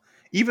Dale.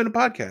 Even a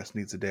podcast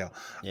needs a Dale.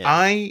 Yeah.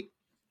 I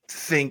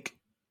think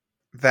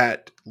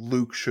that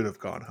Luke should have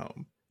gone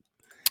home.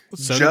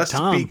 So just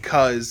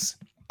because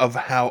of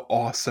how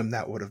awesome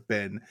that would have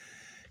been.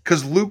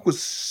 Because Luke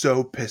was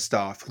so pissed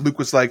off. Luke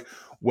was like,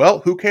 "Well,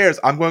 who cares?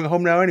 I'm going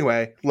home now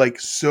anyway." Like,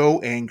 so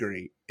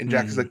angry. And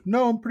Jackson's like,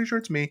 "No, I'm pretty sure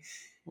it's me."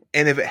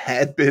 And if it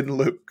had been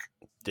Luke,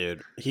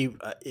 dude,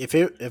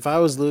 if I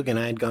was Luke and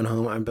I had gone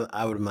home, I would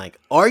have been like,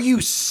 "Are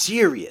you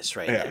serious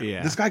right now?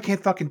 Yeah. This guy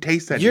can't fucking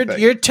taste anything."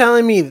 You're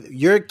telling me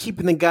you're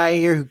keeping the guy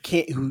here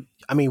who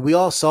I mean, we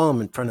all saw him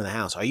in front of the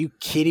house. Are you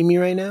kidding me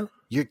right now?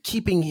 You're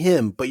keeping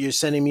him, but you're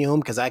sending me home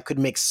because I could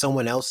make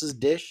someone else's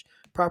dish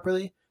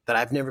properly that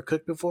I've never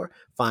cooked before?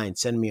 Fine,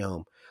 send me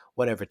home.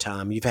 Whatever,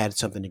 Tom. You've had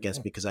something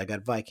against me because I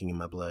got Viking in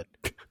my blood.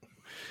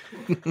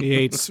 He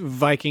hates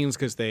Vikings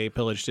because they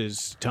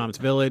pillaged Tom's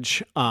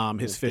village,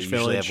 his fish They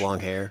usually village. have long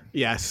hair.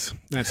 Yes,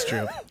 that's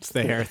true. It's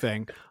the hair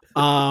thing.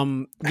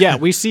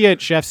 We see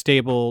at Chef's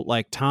table,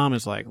 like Tom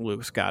is like,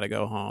 "Luke's got to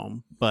go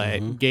home,"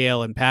 but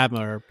Gail and Padma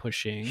are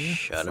pushing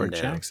Shut for him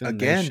down. Jackson.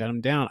 Again. They shut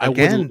him down.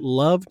 Again. I would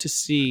love to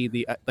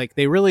see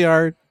they really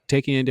are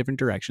taking in different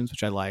directions,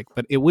 which I like.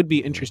 But it would be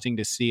interesting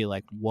to see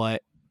like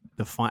what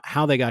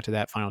how they got to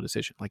that final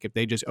decision. Like if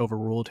they just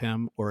overruled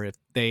him or if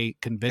they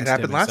convinced him. It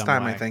happened in last some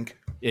time, way. I think.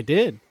 It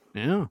did.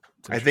 Yeah.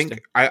 I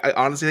think I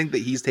honestly think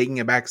that he's taking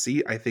a back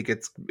seat. I think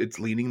it's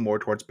leaning more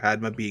towards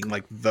Padma being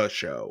like the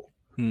show.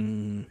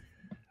 His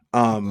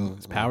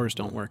powers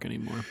don't work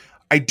anymore.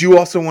 I do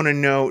also want to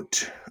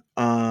note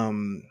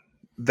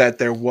that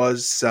there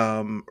was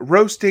some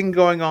roasting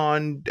going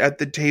on at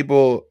the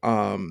table.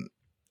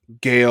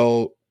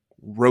 Gail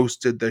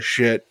roasted the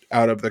shit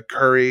out of the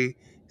curry,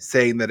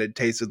 saying that it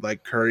tasted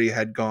like curry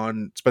had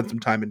spent some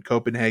time in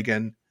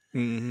Copenhagen.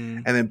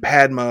 And then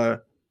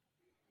Padma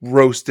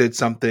roasted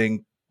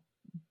something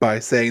by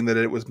saying that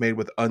it was made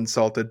with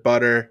unsalted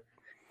butter.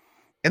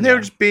 And they were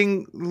just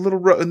being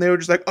and they were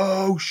just like,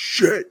 "Oh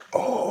shit.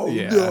 Oh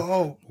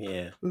no."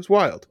 Yeah. It was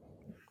wild.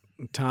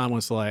 Tom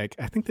was like,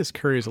 "I think this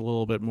curry is a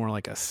little bit more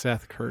like a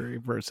Seth curry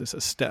versus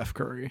a Steph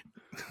curry."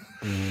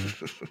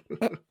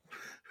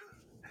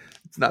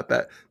 It's not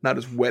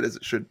as wet as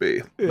it should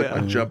be. Like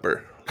my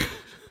jumper.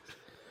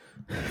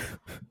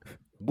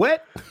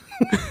 Wet.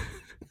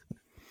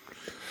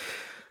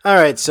 All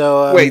right,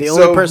 so wait, the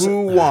only person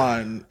who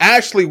won?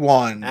 Ashley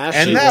won, Ashley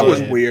and that was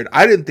won. weird.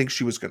 I didn't think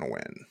she was going to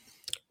win.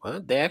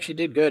 Well, they actually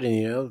did good,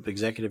 and the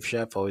executive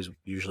chef always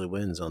usually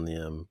wins on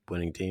the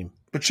winning team.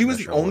 But she was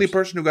the only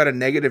person who got a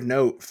negative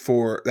note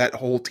for that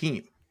whole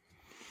team.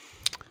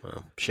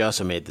 Well, she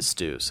also made the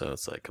stew, so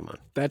it's like, come on.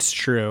 That's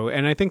true.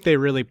 And I think they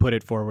really put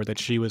it forward that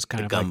she was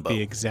kind of gumbo. like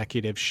the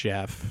executive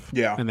chef.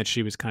 Yeah. And that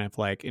she was kind of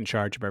like in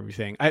charge of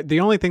everything. The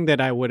only thing that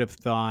I would have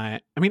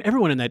thought, I mean,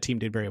 everyone in that team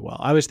did very well.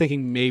 I was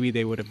thinking maybe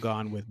they would have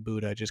gone with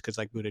Buddha just because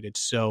like Buddha did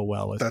so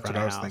well with That's front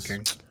what I of was house.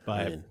 thinking.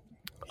 But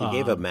He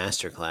gave a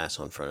master class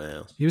on front of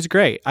house. he was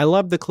great. I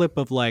love the clip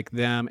of like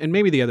them, and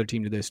maybe the other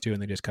team did this too,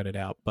 and they just cut it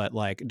out. But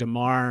like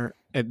Damar,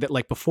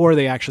 like before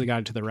they actually got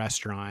into the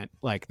restaurant,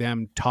 like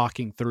them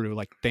talking through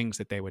like things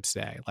that they would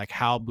say, like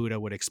how Buddha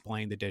would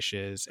explain the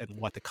dishes and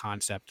what the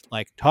concept,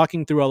 like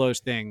talking through all those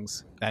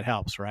things, that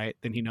helps, right?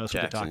 Then he knows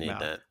what to talk about.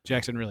 That.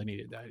 Jackson really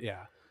needed that,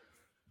 yeah.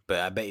 But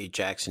I bet you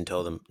Jackson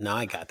told him, no,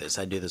 I got this.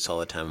 I do this all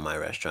the time in my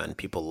restaurant.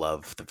 People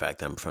love the fact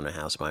that I'm in front of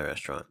house in my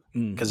restaurant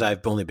because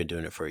I've only been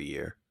doing it for a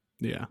year.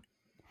 Yeah.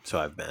 So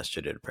I've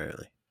mastered it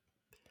apparently.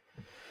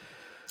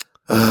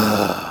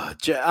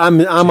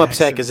 I'm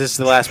upset because this is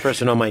the last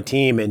person on my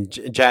team, and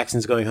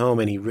Jackson's going home,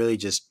 and he really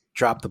just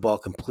dropped the ball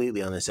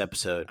completely on this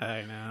episode.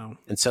 I know.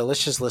 And so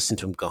let's just listen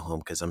to him go home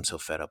because I'm so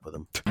fed up with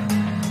him.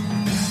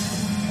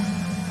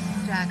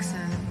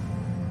 Jackson,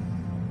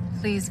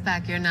 please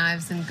pack your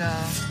knives and go.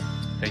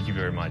 Thank you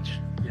very much.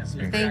 Yes.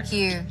 Thank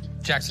you.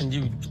 Jackson,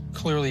 you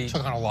clearly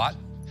took on a lot,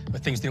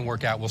 but things didn't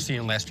work out. We'll see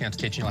you in Last Chance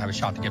Kitchen. You'll have a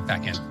shot to get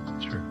back in.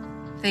 Sure.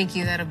 Thank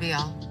you. That'll be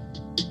all.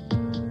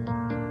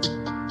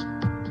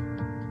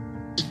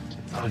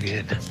 Oh,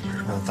 good. I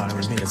thought it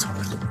was me. It's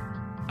hard.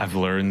 I've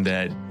learned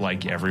that,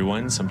 like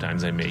everyone,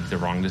 sometimes I make the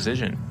wrong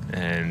decision,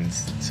 and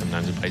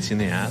sometimes it bites you in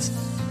the ass.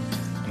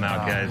 I'm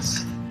out,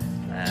 guys.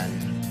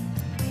 Man,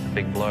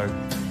 big blur.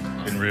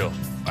 Been real.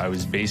 I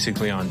was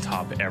basically on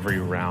top every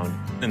round,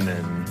 and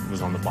then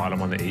was on the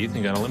bottom on the 8th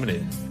and got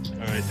eliminated.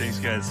 All right, thanks,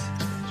 guys.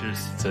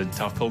 Cheers. It's a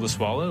tough pill to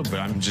swallow, but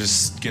I'm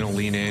just gonna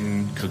lean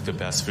in, cook the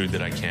best food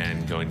that I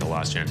can going to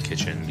Last Chance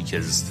Kitchen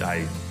because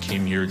I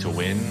came here to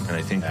win, and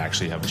I think I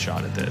actually have a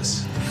shot at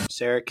this.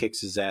 Sarah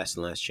kicks his ass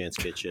in Last Chance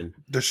Kitchen.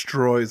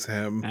 Destroys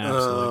him.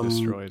 Absolutely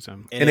destroys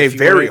him. In a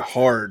very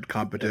hard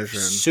competition.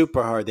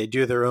 Super hard. They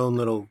do their own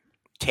little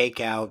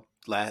takeout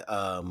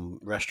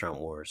restaurant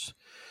wars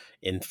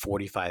in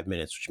 45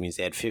 minutes, which means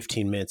they had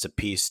 15 minutes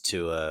apiece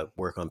to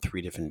work on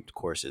 3 different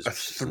courses. A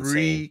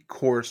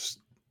 3-course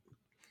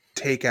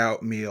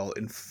takeout meal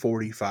in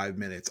 45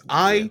 minutes.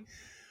 I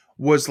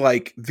was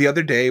like, the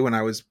other day when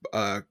I was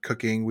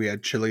cooking, we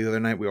had chili the other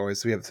night. We have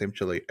the same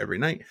chili every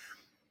night.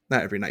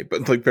 Not every night,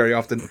 but like very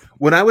often.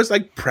 When I was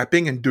like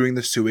prepping and doing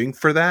the suing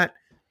for that,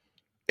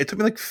 it took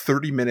me like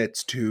 30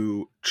 minutes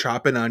to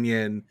chop an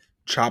onion,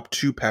 chop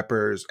 2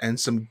 peppers, and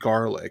some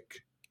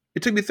garlic.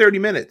 It took me 30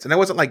 minutes, and I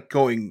wasn't like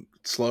going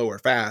slow or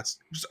fast,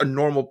 just a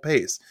normal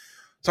pace.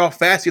 So how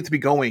fast you have to be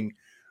going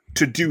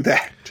to do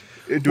that?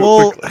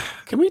 Well,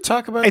 can we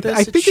talk about this?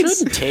 I think it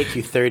shouldn't take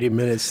you 30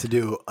 minutes to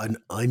do an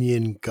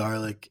onion,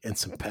 garlic, and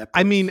some peppers.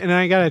 I mean, and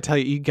I gotta tell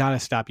you, you gotta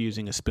stop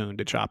using a spoon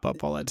to chop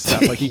up all that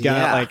stuff. Like you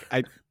gotta, like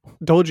I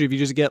told you, if you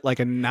just get like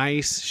a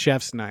nice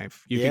chef's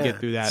knife, you can get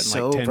through that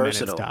in like 10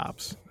 minutes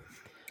tops.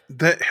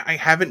 I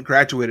haven't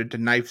graduated to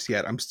knives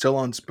yet. I'm still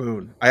on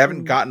spoon. I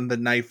haven't gotten the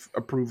knife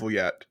approval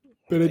yet.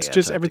 But it's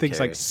just everything's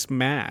like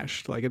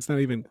smashed. Like it's not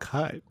even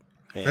cut.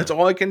 Yeah. That's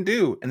all I can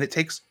do, and it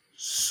takes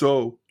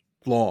so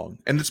long.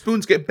 And the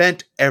spoons get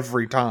bent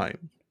every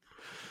time.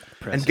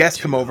 And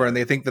guests come over and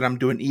they think that I'm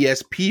doing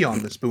ESP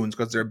on the spoons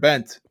because they're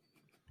bent.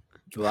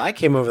 Well, I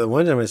came over the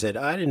one time and said,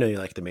 I didn't know you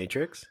liked The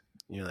Matrix.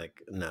 And you're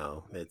like,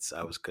 no,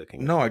 I was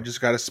cooking. No, I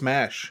just got to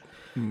smash.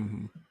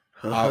 Mm-hmm.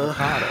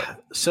 Avocado.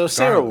 So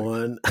Sarah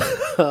won.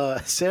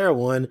 Sarah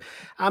won.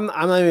 I'm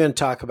not even going to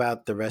talk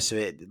about the rest of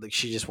it. Like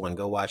she just won.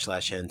 Go watch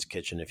Last Chance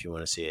Kitchen if you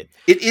want to see it.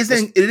 It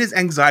is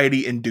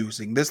anxiety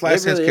inducing. This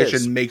Last Chance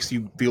Kitchen makes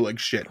you feel like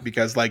shit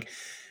because like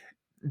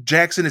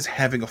Jackson is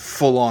having a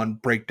full on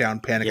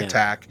breakdown panic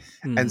attack,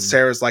 and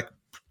Sarah's like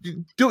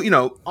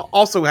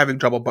also having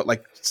trouble, but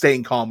like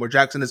staying calm. Where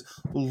Jackson is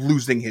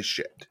losing his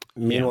shit.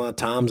 Meanwhile,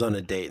 Tom's on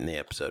a date in the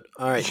episode.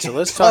 All right, so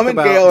let's Tom talk and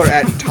about Gail are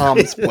at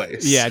Tom's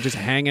place. Yeah, just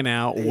hanging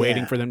out,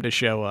 waiting for them to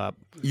show up.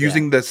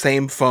 Using the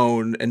same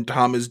phone, and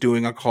Tom is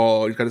doing a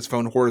call. He's got his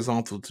phone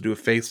horizontal to do a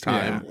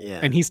FaceTime.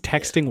 Yeah. And he's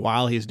texting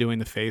while he's doing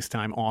the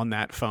FaceTime on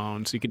that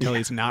phone, so you can tell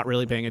he's not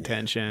really paying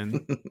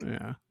attention.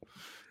 Yeah.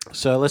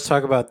 So let's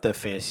talk about the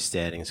fantasy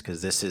standings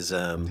because this is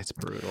it's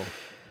brutal.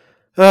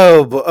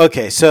 Oh,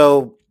 okay.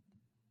 So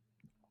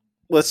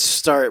let's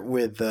start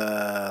with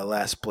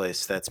last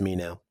place. That's me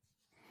now.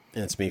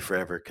 And it's me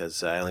forever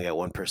because I only got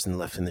one person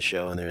left in the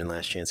show and they're in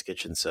Last Chance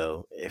Kitchen.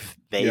 So if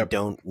they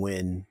don't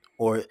win,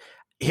 or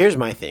here's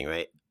my thing,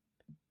 right?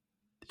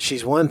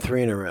 She's won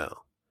 3 in a row.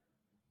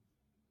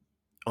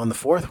 on the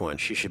fourth one,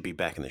 she should be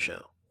back in the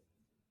show.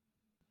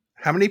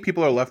 How many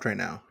people are left right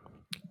now?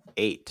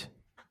 8.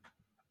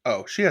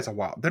 Oh, she has a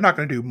while. They're not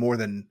going to do more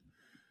than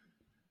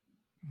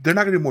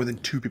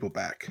 2 people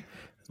back.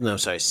 No,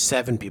 sorry,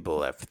 7 people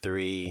left.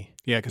 3.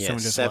 Yeah, because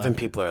someone just 7 left.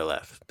 people are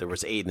left. There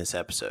was 8 in this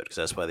episode because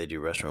that's why they do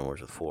Restaurant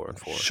Wars with 4 and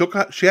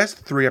 4. She has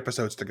 3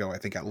 episodes to go, I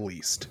think, at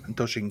least,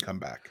 until she can come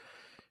back.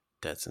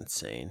 That's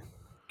insane.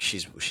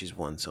 She's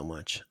won so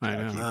much. I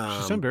know.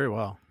 She's done very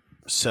well.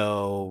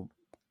 So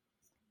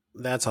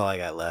that's all I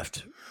got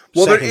left.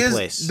 Well, Second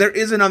place. there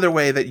is another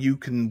way that you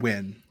can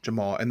win,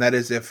 Jamal, and that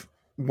is if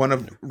one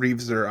of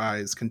Reeves or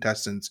I's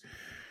contestants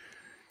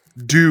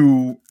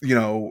do,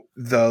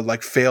 the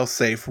like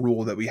fail-safe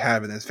rule that we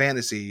have in this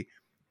fantasy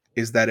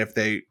is that if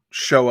they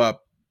show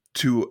up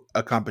to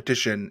a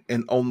competition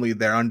in only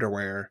their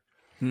underwear,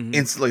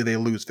 instantly they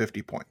lose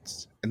 50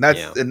 points. And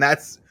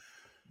that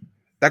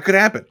could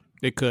happen.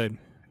 It could.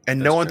 And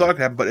no one thought it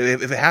could happen, but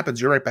if it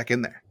happens, you're right back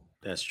in there.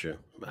 That's true.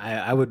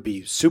 I would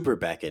be super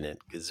back in it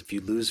because if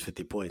you lose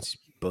 50 points,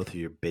 both of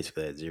you are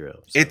basically at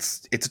 0. So.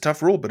 It's a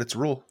tough rule, but it's a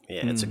rule.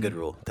 Yeah, it's a good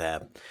rule to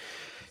have.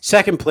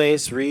 Second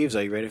place, Reeves.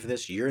 Are you ready for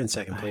this? You're in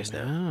second place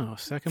now. Oh,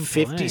 second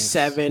place.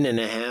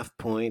 57.5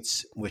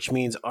 points, which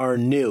means our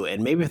new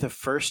and maybe for the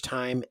first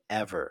time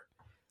ever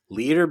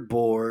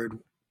leaderboard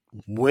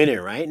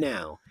winner right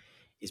now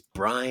is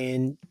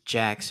Brian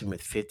Jackson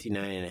with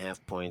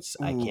 59.5 points.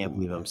 Ooh. I can't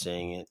believe I'm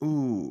saying it.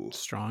 Ooh,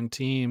 strong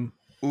team.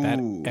 That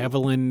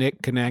Evelyn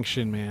Nick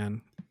connection,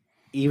 man.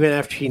 Even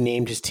after he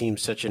named his team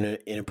such an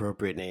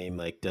inappropriate name,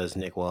 like, does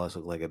Nick Wallace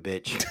look like a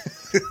bitch?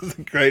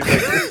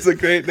 It's a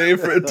great name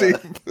for a team.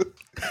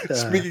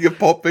 Speaking of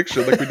Pulp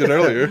Fiction, like we did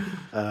earlier.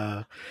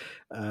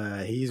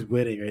 He's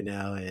winning right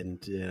now,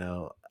 and,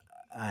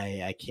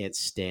 I can't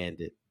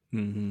stand it.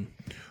 Mm-hmm.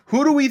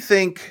 Who do we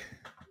think?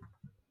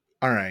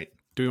 All right.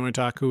 Do we want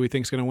to talk who we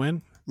think's going to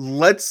win?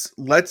 Let's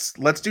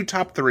do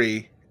top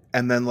 3,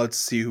 and then let's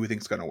see who we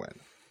think's going to win.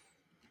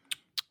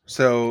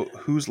 So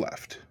who's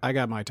left? I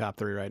got my top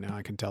 3 right now.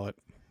 I can tell it.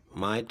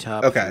 My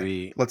top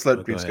 3. Let's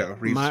let Reeves go.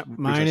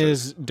 Mine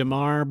is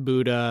Damar,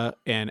 Buddha,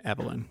 and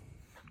Evelyn.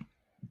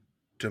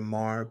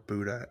 Damar,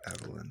 Buddha,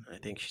 Evelyn. I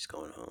think she's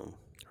going home.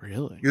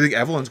 Really? You think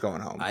Evelyn's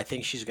going home? I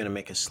think she's going to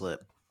make a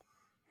slip.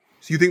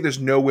 So you think there's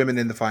no women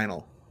in the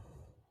final?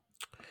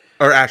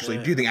 Or Ashley?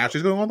 Do you think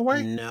Ashley's going all the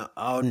way? No.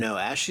 Oh, no.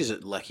 Ashley's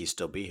lucky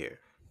still be here.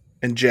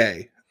 And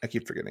Jay. I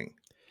keep forgetting.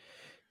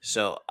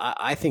 So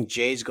I think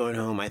Jay's going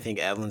home. I think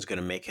Evelyn's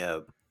going to make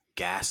a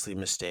ghastly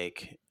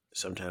mistake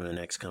sometime in the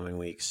next coming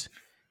weeks.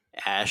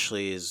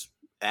 Ashley,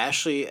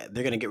 they're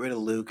going to get rid of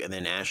Luke, and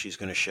then Ashley's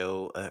going to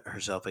show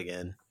herself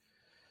again.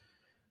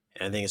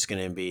 And I think it's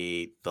going to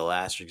be, the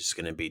last week is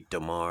going to be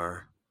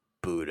Damar,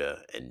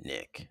 Buddha, and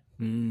Nick.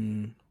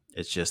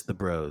 It's just the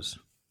bros.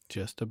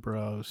 Just the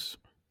bros.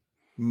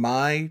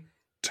 My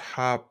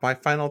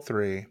final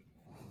 3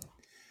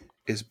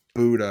 is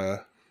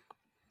Buddha,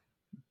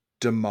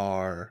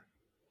 Damar,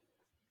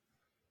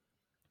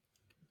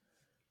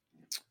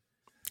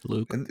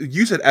 Luke. And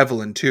you said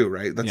Evelyn too,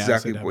 right? That's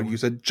exactly what you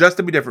said. Just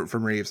to be different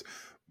from Reeves.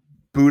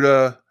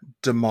 Buddha,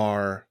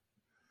 Damar.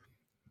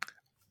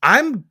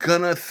 I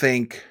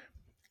think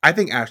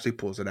Ashley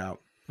pulls it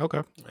out.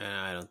 Okay.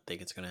 I don't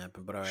think it's gonna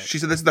happen, but all right. She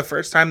said this is the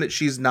first time that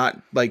she's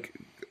not like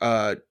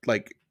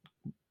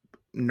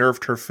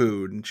nerfed her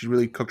food, and she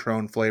really cooked her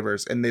own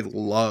flavors, and they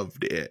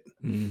loved it.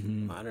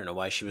 Mm-hmm. I don't know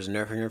why she was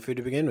nerfing her food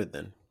to begin with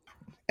then.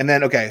 And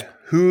then, okay,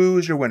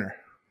 who's your winner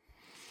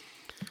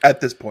at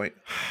this point?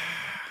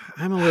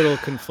 I'm a little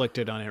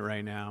conflicted on it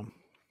right now.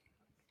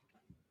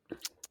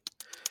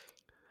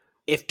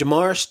 If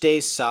Damar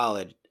stays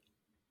solid,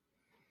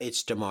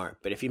 it's Damar.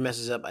 But if he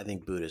messes up, I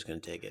think Buddha's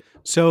going to take it.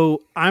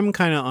 So I'm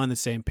kind of on the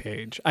same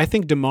page. I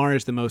think Damar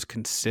is the most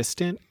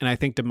consistent, and I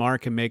think Damar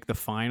can make the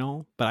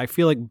final. But I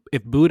feel like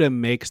if Buddha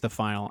makes the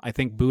final, I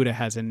think Buddha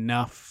has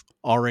enough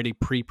already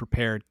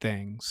pre-prepared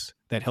things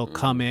that he'll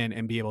come in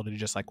and be able to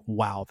just like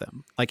wow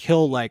them. Like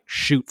he'll like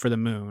shoot for the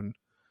moon.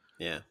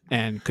 Yeah.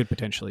 And could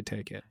potentially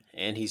take it.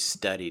 And he's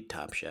studied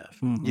Top Chef.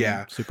 Mm-hmm.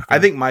 Yeah. Super I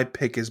think my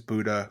pick is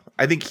Buddha.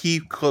 I think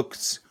he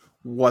cooks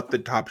what the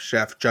Top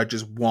Chef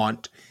judges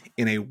want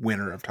in a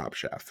winner of Top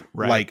Chef.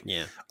 Right. Like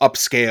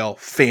upscale,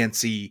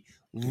 fancy,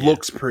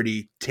 looks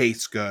pretty,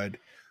 tastes good.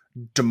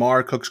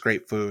 Damar cooks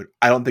great food.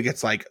 I don't think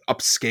it's like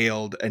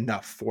upscaled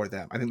enough for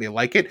them. I think they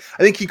like it.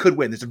 I think he could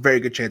win. There's a very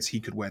good chance he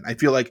could win. I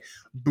feel like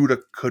Buddha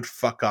could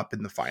fuck up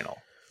in the final.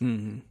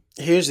 Mm-hmm.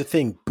 Here's the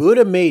thing.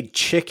 Buddha made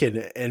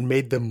chicken and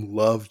made them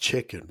love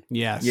chicken.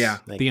 Yes. Yeah.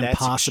 Like, the that's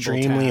impossible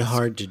extremely task.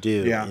 hard to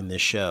do in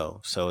this show.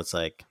 So it's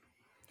like,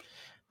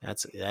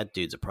 that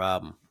dude's a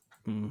problem.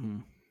 Mm-hmm.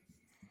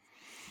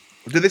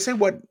 Did they say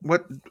what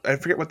I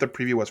forget what the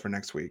preview was for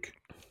next week?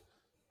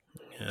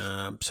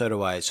 So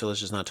do I. So let's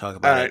just not talk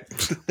about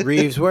it.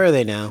 Reeves, where are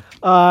they now?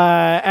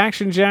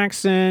 Action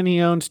Jackson. He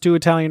owns 2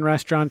 Italian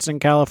restaurants in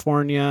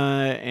California,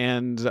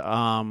 and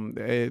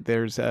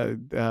there's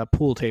a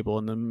pool table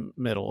in the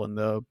middle, and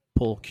the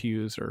pool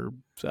cues are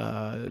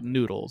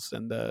noodles,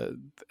 and the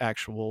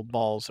actual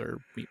balls are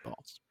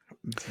meatballs.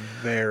 It's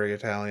very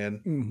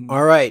Italian.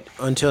 All right.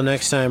 Until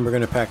next time, we're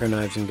going to pack our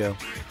knives and go.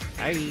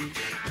 Bye.